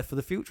lot there for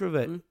the future of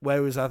it.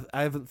 Whereas I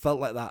haven't felt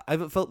like that. I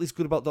haven't felt this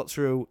good about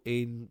Doctor Who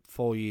in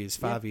 4 years,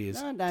 5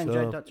 years. No, I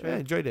enjoyed Doctor Who. Yeah, I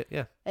enjoyed it,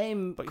 yeah.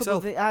 But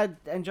yourself? I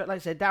enjoyed, like I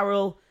said,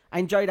 Daryl. I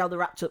enjoyed how they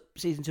wrapped up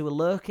season 2 of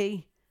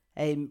Loki.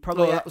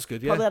 Probably that was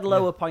good. Yeah, probably had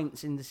lower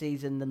points in the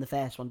season than the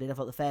first one did. I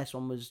thought the first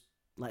one was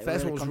like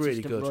first a one was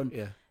consistent really good. run.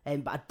 Yeah,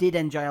 But I did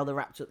enjoy how they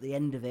wrapped up the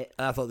end of it.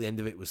 I thought the end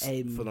of it was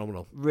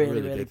phenomenal.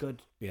 Really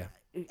good. Yeah.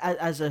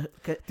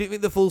 Didn't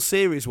think the full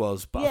series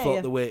was, but I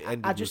thought the way it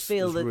ended I just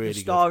feel that really the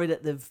story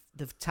good. that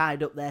they've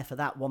tied up there for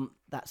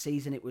that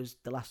season, it was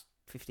the last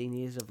 15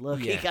 years of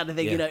Loki kind of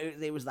thing. You know,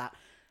 it was that.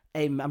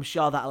 I'm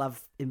sure that'll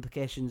have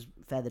implications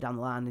further down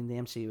the line in the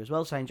MCU as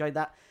well. So I enjoyed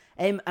that.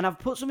 And I've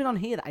put something on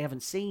here that I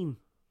haven't seen,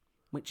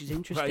 which is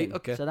interesting. Right,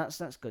 okay. So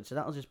that's good. So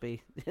that'll just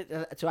be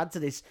to add to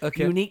this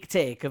unique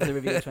take of the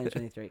review of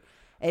 2023.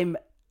 I'm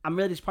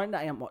really disappointed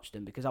that I haven't watched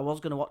them because I was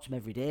going to watch them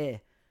every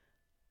day.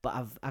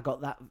 But I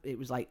got that, it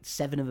was like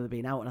 7 of them had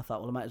been out, and I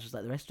thought, well, I might as well just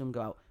let the rest of them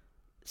go out.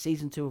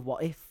 Season 2 of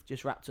What If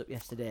just wrapped up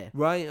yesterday.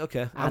 Right,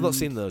 okay. I've not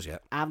seen those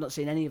yet. I've not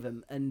seen any of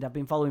them, and I've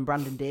been following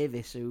Brandon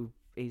Davis, who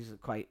he's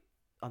quite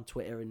on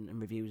Twitter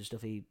and reviews and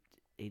stuff. He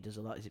does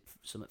a lot. Is it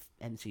some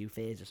MCU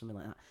Phase or something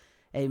like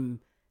that?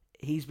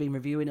 He's been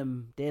reviewing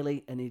them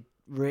daily, and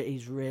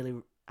he's really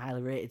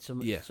highly rated.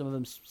 Some of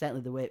them,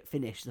 certainly the way it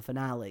finished, the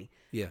finale.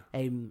 Yeah. So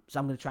I'm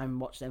going to try and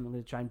watch them. I'm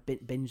going to try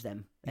and binge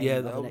them.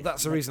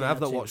 That's the reason I've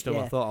not watched them.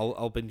 I thought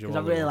I'll binge them.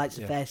 Because I really liked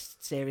the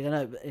first series. I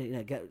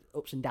know, get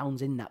ups and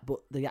downs in that, but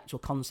the actual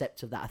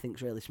concept of that I think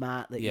is really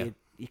smart. That you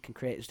can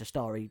create just a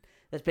story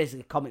that's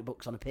basically comic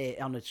books on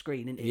a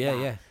screen, isn't it?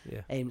 Yeah.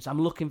 So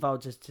I'm looking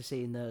forward to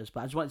seeing those.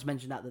 But I just wanted to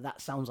mention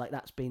that sounds like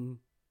that's been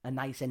a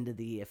nice end of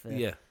the year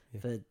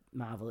for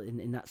Marvel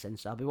in that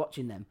sense. So I'll be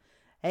watching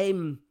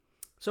them.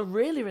 So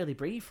really, really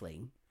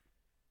briefly,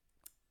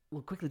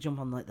 we'll quickly jump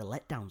on like the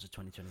letdowns of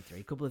 2023.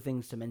 A couple of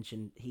things to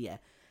mention here,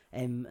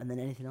 and then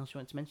anything else you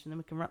want to mention, then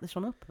we can wrap this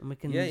one up and we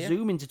can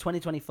zoom into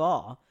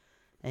 2024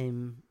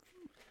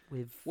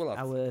 with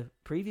our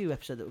preview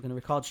episode that we're going to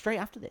record straight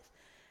after this.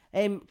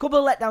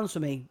 Couple of letdowns for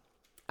me.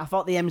 I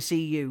thought the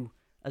MCU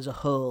as a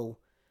whole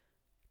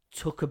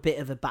took a bit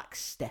of a back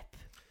step,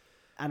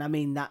 and I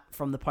mean that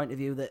from the point of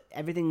view that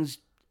everything's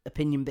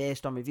opinion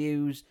based on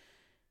reviews.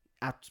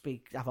 I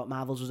thought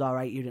Marvels was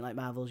alright. You didn't like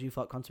Marvels. You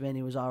thought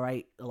Quantumania was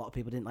alright. A lot of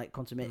people didn't like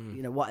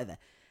Quantumania. Whatever.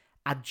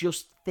 I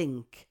just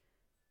think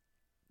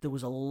there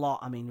was a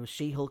lot. I mean,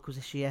 She-Hulk was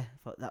this year. I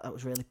thought that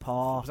was really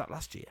poor. Was that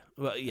last year?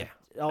 Well, yeah.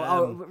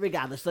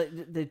 Regardless,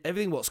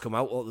 everything what's come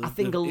out, I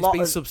think it's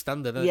been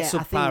substandard. It's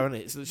subpar,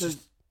 isn't it? It's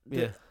just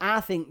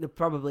I think they're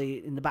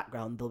probably in the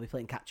background they'll be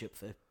playing catch up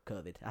for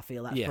COVID. I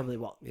feel that's probably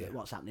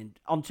what's happening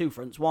on two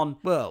fronts. One,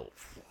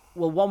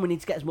 we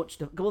need to get as much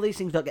stuff. Well, these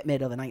things don't get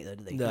made overnight, though,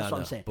 do they? That's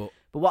what I'm saying. But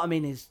what I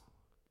mean is,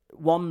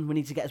 one, we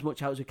need to get as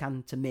much out as we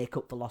can to make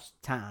up for lost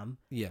time.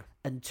 Yeah.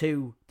 And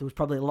two, there was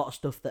probably a lot of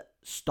stuff that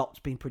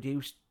stopped being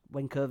produced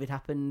when COVID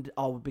happened,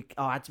 or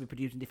had to be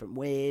produced in different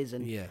ways.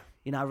 And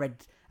I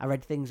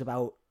read things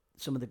about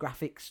some of the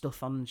graphic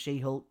stuff on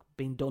She-Hulk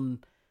being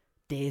done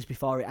days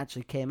before it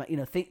actually came out.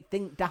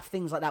 Think daft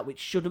things like that, which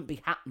shouldn't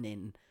be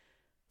happening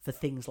for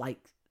things like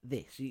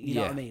this. You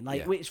know what I mean?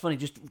 It's funny,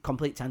 just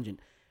complete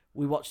tangent.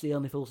 We watched the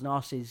Only Fools and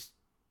Horses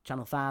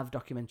Channel 5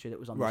 documentary that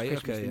was on this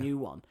Christmas, the new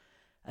one,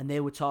 and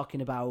they were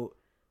talking about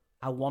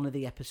how one of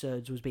the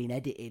episodes was being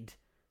edited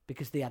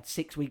because they had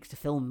 6 weeks to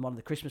film one of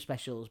the Christmas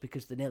specials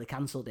because they nearly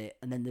cancelled it,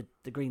 and then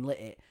the green lit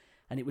it,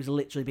 and it was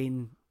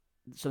literally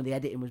some of the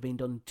editing was being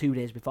done 2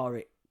 days before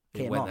it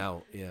came went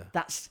out. Yeah,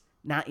 that's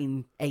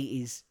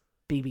 1980s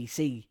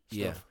BBC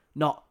stuff,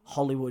 not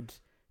Hollywood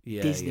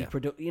Disney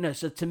production.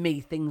 So to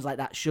me, things like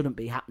that shouldn't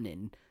be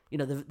happening.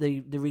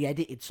 They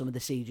re-edited some of the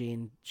CG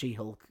in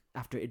She-Hulk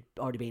after it had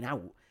already been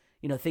out.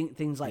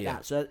 Things like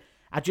that. So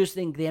I just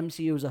think the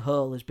MCU as a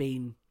whole has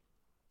been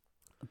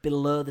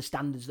below the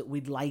standards that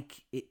we'd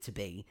like it to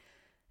be.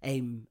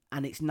 And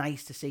it's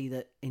nice to see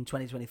that in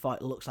 2024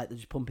 it looks like they're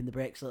just pumping the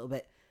brakes a little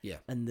bit. Yeah.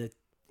 And there's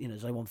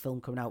only one film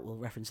coming out. We'll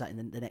reference that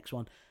in the next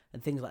one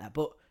and things like that.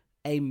 But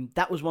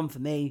that was one for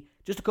me.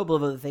 Just a couple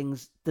of other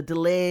things. The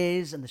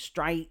delays and the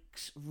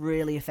strikes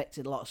really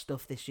affected a lot of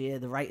stuff this year.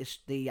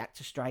 The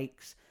actor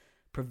strikes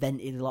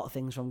prevented a lot of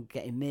things from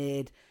getting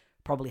made,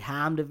 probably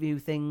harmed a few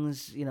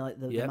things. Like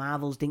the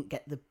Marvels didn't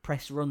get the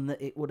press run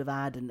that it would have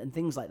had and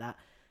things like that.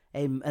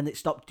 And it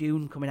stopped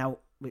Dune coming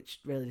out, which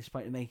really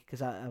disappointed me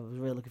because I was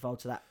really looking forward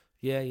to that.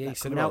 Yeah, you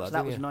coming out, so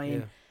that was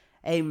annoying.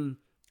 Yeah.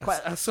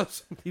 I saw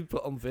somebody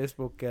put on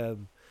Facebook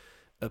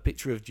a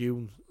picture of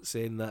Dune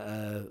saying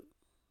that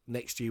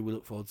next year we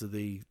look forward to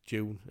the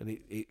June, and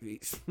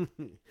it's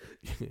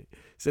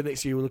so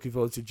next year we're looking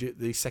forward to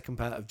the second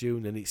part of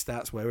June, and it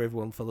starts where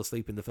everyone fell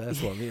asleep in the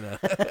first one.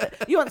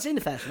 You haven't seen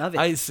the first one, have you?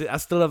 I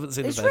still haven't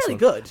seen the first one. It's really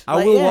good.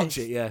 I will watch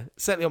it. Yeah,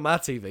 certainly on my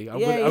TV. I'm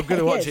going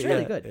to watch it. It's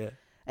really good. Yeah.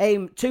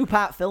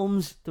 2-part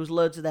films. There was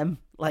loads of them.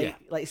 Like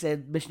you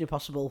said, Mission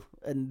Impossible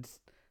and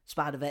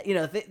Spider-Verse.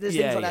 There's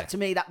things like that. To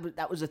me,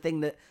 that was a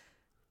thing that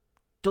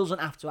doesn't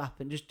have to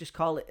happen. Just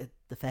call it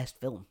the first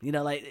film. From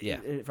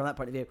that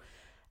point of view.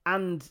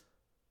 And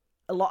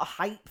a lot of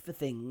hype for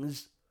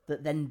things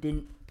that then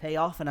didn't pay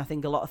off, and I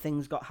think a lot of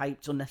things got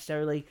hyped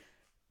unnecessarily.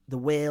 The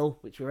Whale,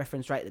 which we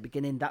referenced right at the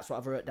beginning, that's what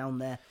I've wrote down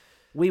there.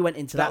 We went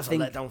into that thing.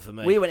 That was a letdown for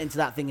me. We went into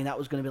that thinking that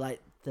was going to be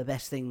like the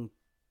best thing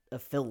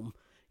of film.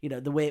 You know,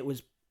 the way it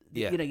was.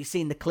 Yeah. You know, you're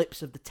seeing the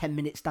clips of the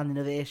 10-minute standing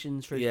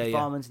ovations for his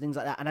performance and things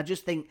like that. And I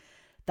just think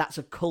that's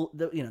a cult.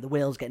 You know, the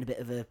whale's getting a bit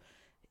of a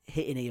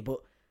hit in here, but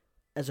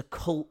as a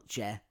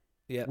culture,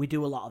 we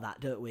do a lot of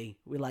that, don't we?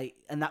 We like,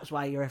 and that's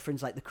why you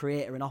reference like The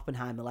Creator and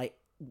Oppenheimer. Like,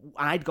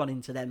 I'd gone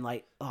into them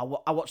like,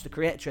 oh, I watched The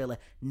Creator trailer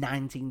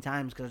 19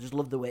 times because I just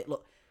love the way it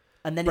looked.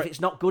 And then if it's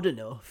not good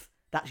enough,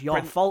 that's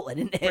your fault, then,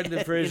 isn't it?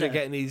 Brendan Fraser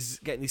getting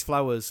his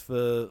flowers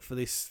for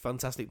this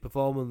fantastic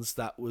performance.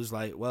 That was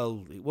like,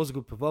 well, it was a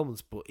good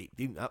performance, but it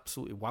didn't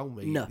absolutely wow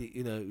me. No.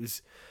 You know,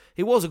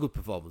 it was a good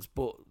performance,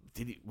 but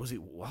was it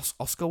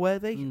Oscar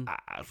worthy?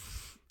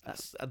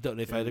 I don't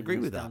know if I'd agree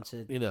with that.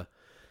 You know.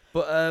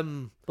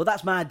 But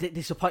that's my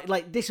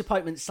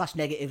disappointment /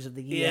 negatives of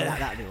the year.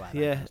 That'd be why.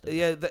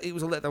 It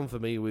was a letdown for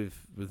me with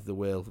The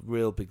Whale.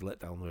 Real big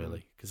letdown,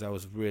 really, because I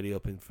was really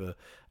hoping for.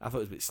 I thought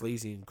it was a bit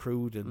sleazy and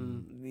crude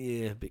and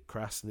a bit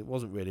crass, and it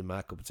wasn't really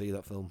my cup of tea,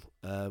 that film,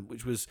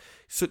 which was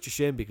such a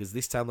shame because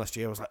this time last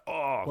year I was like,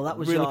 that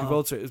was really looking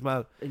forward to it. It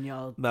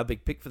was my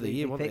big pick for the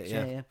year, wasn't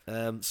it?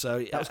 Yeah. So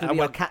that was going to be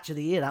your catch of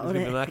the year. That was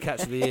going to be my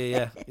catch of the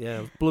year. Yeah.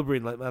 I was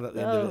blubbering like mad at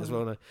the end of it as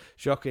well.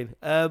 Shocking.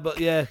 But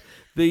yeah.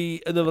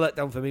 Another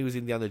letdown for me was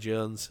Indiana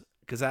Jones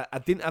because I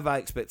didn't have high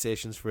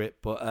expectations for it,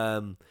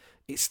 but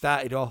it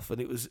started off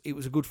and it was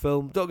a good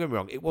film. Don't get me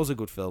wrong, it was a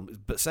good film,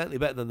 but certainly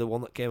better than the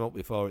one that came out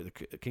before it,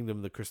 The Kingdom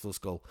of the Crystal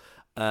Skull.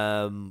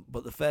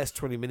 But the first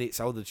 20 minutes,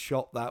 how they'd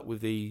shot that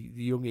with the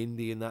young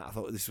Indy and that, I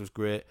thought this was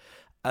great.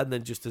 And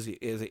then just as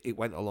it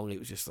went along, it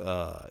was just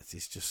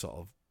it's just sort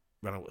of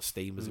ran out of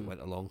steam as it went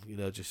along, you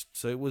know. Just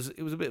so it was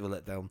a bit of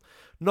a letdown.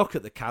 Knock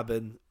at the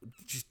Cabin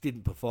just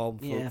didn't perform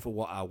for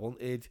what I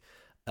wanted.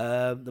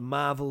 The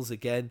Marvels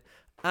again,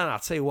 and I'll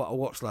tell you what I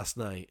watched last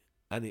night,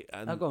 and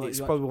it's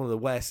probably one of the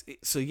worst.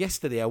 So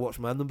yesterday I watched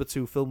my number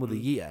 2 film of the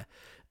year.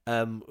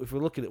 If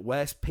we're looking at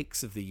worst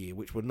picks of the year,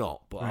 which we're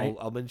not, but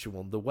I'll mention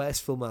one. The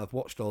worst film I've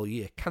watched all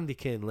year, Candy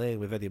Cane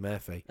Lane with Eddie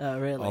Murphy. Oh,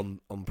 really?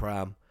 On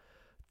Prime.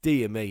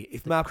 Dear me,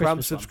 if my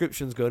Prime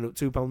subscription's going up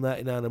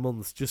 £2.99 a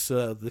month just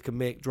so they can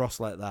make dross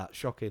like that,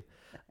 shocking.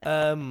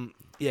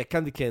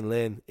 Candy Cane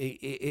Lane.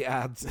 It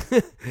had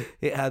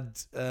it had.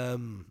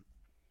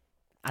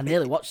 I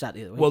nearly watched that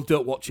the other week. Well,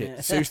 don't watch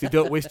it. Seriously,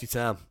 don't waste your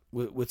time.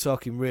 We're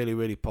talking really,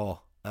 really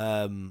poor.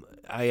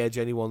 I urge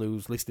anyone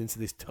who's listening to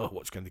this, don't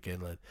watch Candy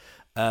Cane Lane.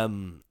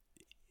 I'm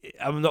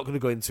not going to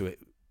go into it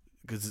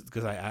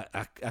because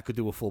I could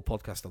do a full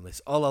podcast on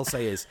this. All I'll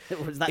say is...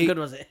 Was that good,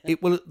 was it?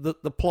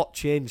 The plot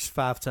changed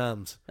 5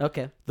 times.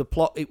 Okay. The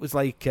plot, it was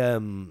like...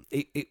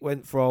 it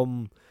went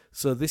from...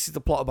 So this is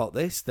the plot about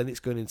this, then it's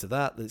going into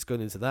that, then it's going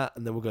into that,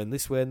 and then we're going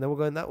this way, and then we're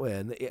going that way.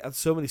 And it had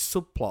so many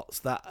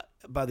subplots that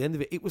by the end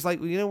of it, it was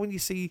like, you know, when you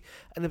see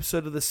an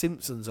episode of The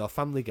Simpsons or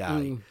Family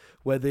Guy,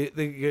 where you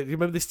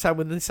remember this time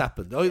when this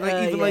happened? Or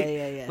like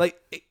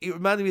it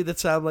reminded me of the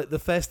time, like the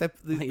first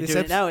episode. You're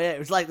doing it now, yeah. It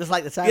was like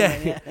the time.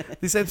 Yeah.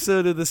 This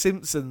episode of The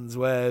Simpsons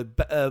where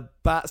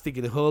Bart's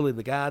digging a hole in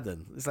the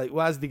garden. It's like,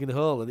 why is he digging a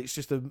hole? And it's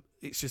just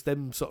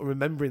them sort of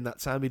remembering that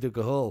time he dug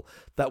a hole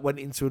that went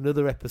into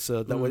another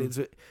episode that went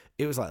into it.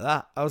 It was like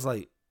that. I was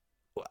like,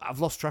 I've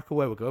lost track of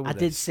where we're going with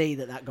this. I did see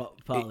that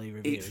got partly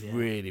reviewed. It's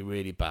really,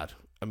 really bad.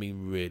 I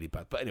mean, really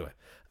bad. But anyway,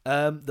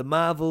 The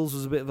Marvels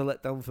was a bit of a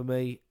letdown for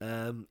me.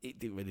 It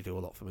didn't really do a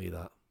lot for me,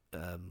 that,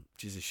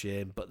 which is a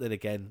shame. But then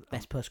again...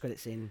 Best post-credit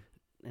scene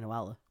in a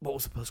while, though. What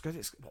was the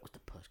post-credits? What was the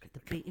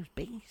post-credit? It was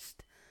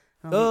Beast.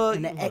 And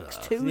the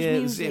X2's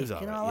music it was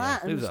and all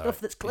that, and stuff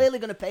that's clearly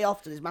going to pay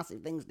off to these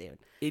massive things, dude.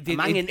 It did.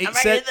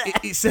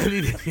 It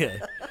certainly did, yeah.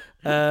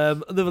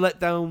 Another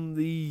letdown,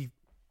 the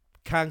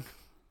Kang.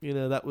 You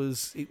know, it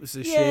was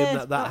a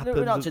shame that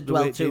happened. Not to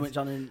dwell too much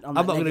on I'm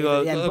not going to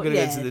go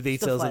into the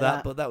details of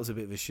that, but that was a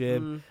bit of a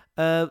shame.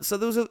 So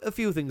there was a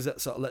few things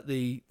that sort of let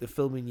the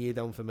filming year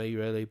down for me,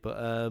 really. But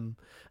and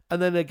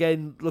then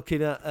again,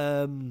 looking at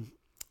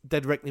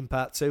Dead Reckoning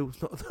Part 2,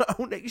 it's not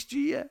out next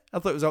year. I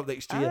thought it was out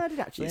next year. I did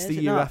actually. It's the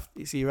year after.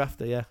 It's the year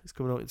after. Yeah, it's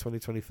coming out in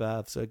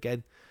 2025. So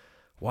again,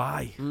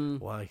 why?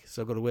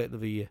 So I've got to wait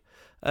another year.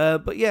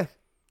 But yeah,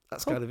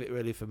 that's kind of it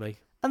really for me.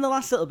 And the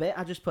last little bit,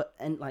 I just put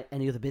like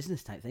any other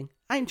business type thing.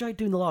 I enjoyed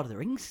doing the Lord of the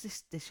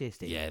Rings this year,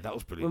 Steve. Yeah, that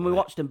was brilliant. When we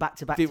watched them back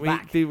to back to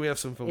back. Did we have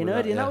some fun with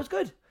that? Yeah. That was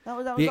good. That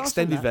was the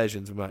extended awesome,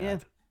 versions we might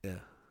add. Yeah,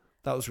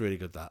 that was really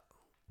good. That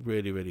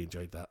really, really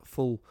enjoyed that.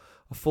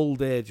 A full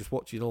day just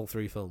watching all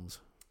 3 films.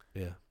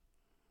 Yeah.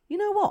 You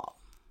know what?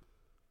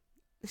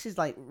 This is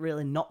like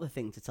really not the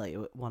thing to tell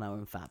you at 1 hour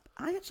and fab.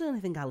 I actually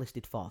only think I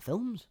listed 4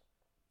 films.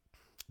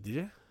 Did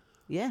you?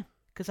 Yeah,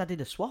 because I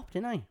did a swap,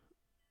 didn't I?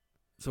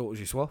 So what was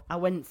your swap? I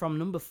went from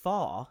number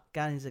 4,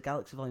 Guardians of the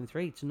Galaxy Volume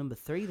 3, to number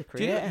 3, The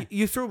Creator.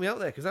 You threw me out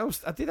there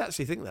because I did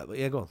actually think that, but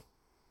yeah, go on.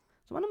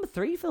 So my number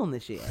 3 film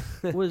this year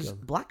was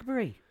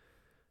Blackberry.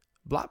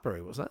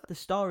 Blackberry, what's that? The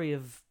story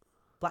of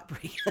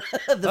Blackberry.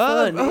 The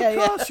phone.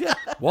 Of course, yeah.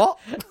 What?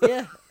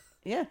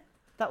 Yeah.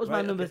 That was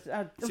my number.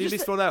 So you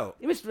missed one out?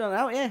 You missed one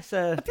out, yeah.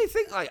 So I did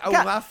think like,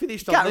 I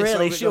finished on this. Can't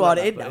really show what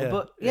it is now,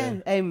 but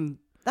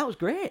that was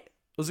great.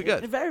 Was it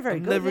good? Very, very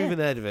I've good. Never even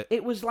heard of it.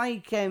 It was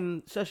like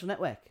Social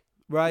Network,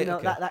 Right, You know,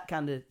 okay. that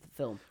kind of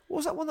film. What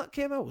was that one that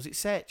came out? Was it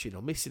Searching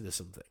or Missing or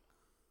something?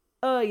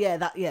 Oh yeah,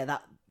 that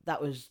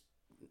was.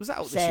 Was that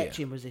out this year?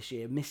 Searching was this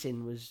year.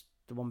 Missing was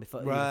the one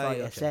before. Right,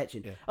 Yeah, okay.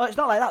 Searching. Yeah. Oh, it's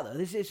not like that though.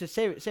 This is a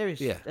serious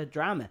Yeah.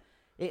 drama.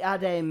 It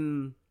had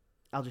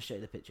I'll just show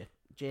you the picture.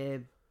 Jay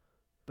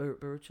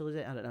Baruchel, is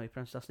it? I don't know how you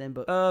pronounce his last name,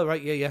 but Oh,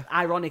 right, yeah.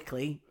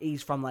 ironically,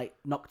 he's from like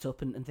Knocked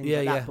Up and things Yeah,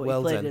 like yeah, that. But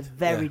World's he played a End,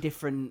 very yeah.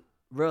 different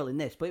role in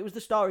this. But it was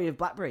the story of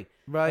BlackBerry,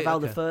 Right, of how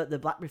okay. the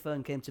BlackBerry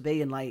phone came to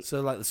be, and like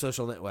So like the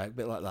social network, a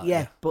bit like that.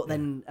 yeah. But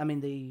then I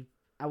mean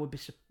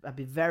I'd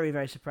be very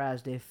very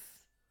surprised if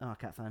I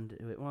can't find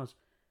who it was.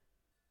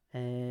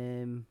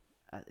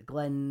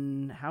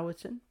 Glenn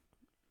Howerton.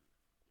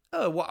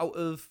 Oh, what, out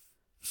of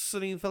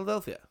Sunny in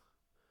Philadelphia?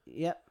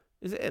 Yep.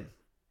 Is it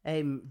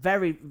him?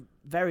 Very,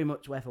 very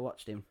much worth a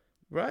watch. Him.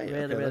 Right.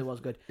 Really, okay, really then. was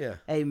good. Yeah.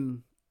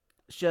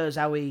 Shows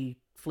how he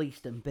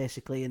fleeced them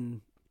basically,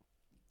 and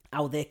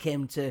how they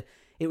came to.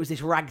 It was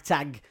this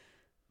ragtag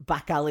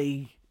back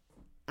alley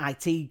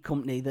IT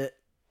company that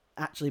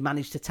actually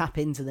managed to tap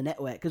into the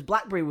network, because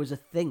BlackBerry was a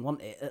thing,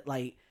 wasn't it?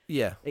 Like,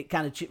 Yeah. it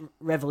kind of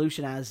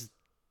revolutionized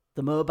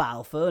the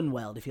mobile phone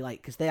world, if you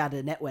like, because they had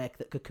a network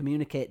that could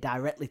communicate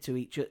directly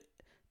to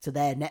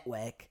their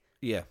network,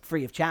 Yeah.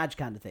 free of charge,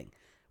 kind of thing.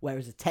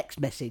 Whereas a text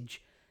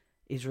message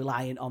is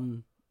reliant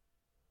on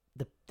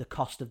the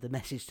cost of the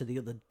message to the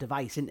other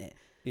device, isn't it?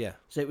 Yeah.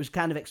 So it was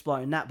kind of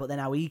exploring that, but then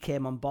how he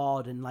came on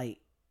board and like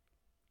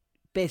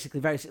basically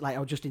very like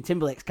how Justin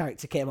Timberlake's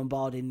character came on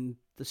board in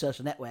the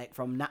social network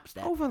from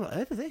Napster. Oh, I've not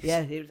heard of this.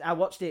 Yeah, I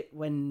watched it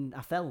when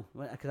I fell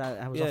because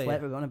I was off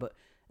work, but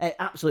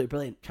absolutely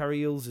brilliant. Carrie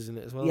Hills is in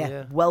it as well. Yeah,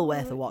 Yeah. well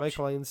worth a watch.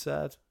 Michael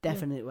Ironside.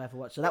 Definitely worth a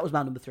watch. So that was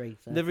my number 3.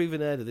 So. Never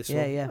even heard of this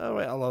one. Yeah. All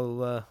right,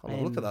 I'll have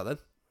a look at that then.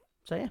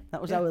 So yeah,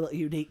 that was our little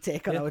unique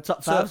take on our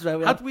top So,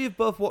 5. had we have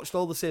both watched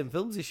all the same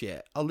films this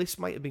year, our list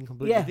might have been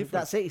completely different.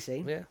 That's it, you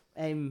see. Yeah.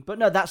 But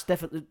no, that's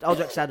definitely, all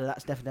jokes aside,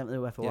 that's definitely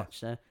worth a Yeah. watch.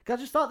 So, cause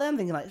I just thought then,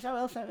 thinking like, so what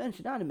else I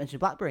mentioned? I didn't mention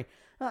BlackBerry.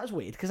 Oh, that was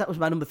weird, because that was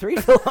my number 3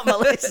 film on my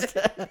list.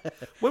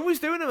 When we was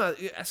doing them,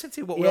 I said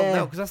to you what we all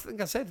know, because I think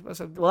I said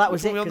well, that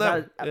was which it, one we all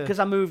know? because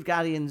I moved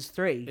Guardians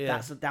 3, Yeah.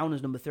 that's down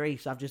as number 3,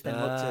 so I've just then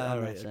looked at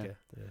it. Right, So. okay.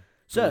 Yeah.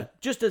 So,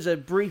 just as a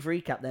brief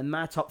recap then,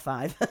 my top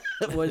 5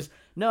 was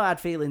No Hard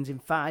Feelings in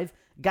 5,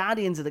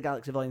 Guardians of the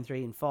Galaxy Volume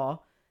 3 in 4,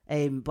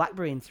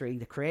 BlackBerry in 3,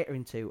 The Creator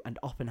in 2, and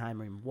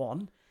Oppenheimer in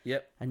 1.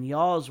 Yep. And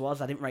yours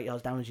was, I didn't write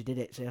yours down as you did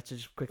it, so you have to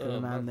just quickly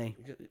remind me.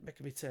 You're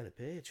making me turn a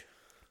page.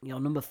 Your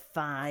number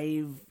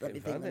 5, let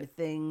me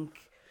think.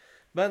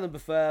 My number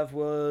 5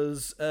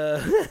 was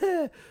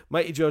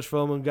Mighty George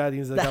Foreman,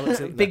 Guardians of the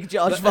Galaxy. Big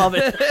George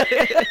Foreman.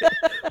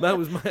 Mine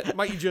was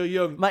Mighty Joe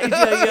Young. Mighty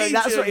Joe Young,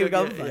 that's what you were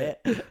going for,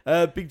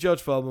 yeah. Big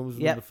George Foreman was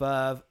Yep. number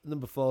 5.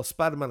 Number 4,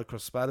 Spider-Man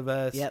Across the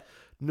Spider-Verse. Yep.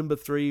 Number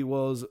 3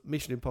 was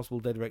Mission Impossible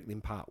Dead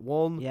Reckoning Part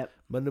 1. Yep.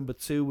 My number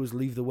 2 was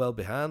Leave the World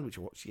Behind, which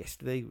I watched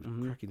yesterday. It was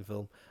a cracking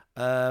film.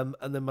 And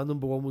then my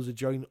number 1 was A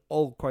Join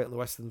All Quiet on the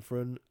Western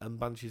Front and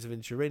Banshees of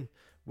Inisherin,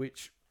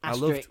 which I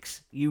loved.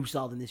 Asterix, you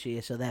saw them this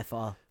year, so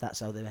therefore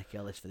that's how they make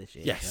your list for this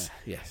year. Yes, so.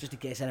 yes. Just in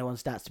case anyone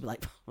starts to be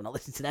like, we're not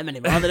listening to them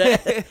anymore.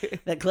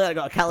 They're clearly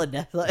got a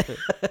calendar.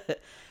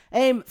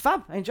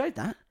 Fab, I enjoyed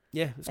that.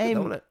 Yeah, it's good,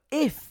 wasn't it?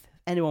 If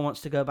anyone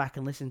wants to go back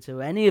and listen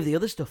to any of the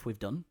other stuff we've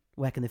done,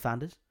 where can they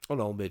find us?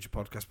 On all major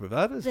podcast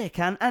providers. They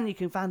can, and you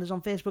can find us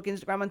on Facebook,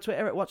 Instagram, and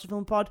Twitter at Watch the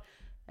Film Pod.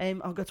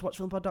 Or go to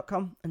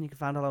watchfilmpod.com and you can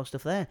find all our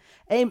stuff there.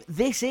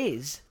 This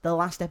is the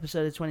last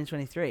episode of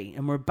 2023,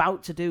 and we're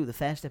about to do the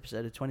first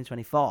episode of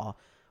 2024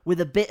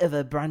 with a bit of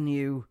a brand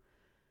new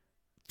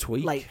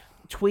Tweak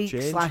 /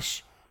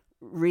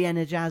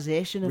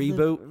 re-energization of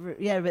reboot.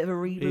 a bit of a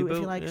reboot if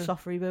you like, yeah.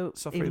 soft reboot.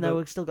 Soft even reboot. though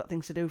we've still got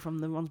things to do from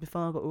the ones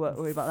before, but we won't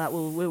worry about that.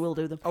 We will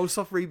do them. Oh,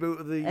 soft reboot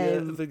of the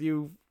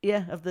new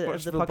of the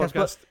Watch the podcast.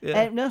 podcast. But,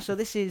 Yeah. no, so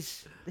this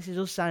is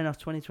us signing off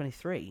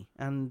 2023,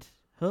 and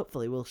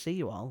hopefully we'll see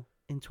you all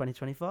in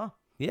 2024.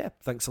 Yeah,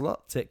 thanks a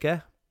lot. Take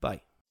care.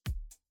 Bye.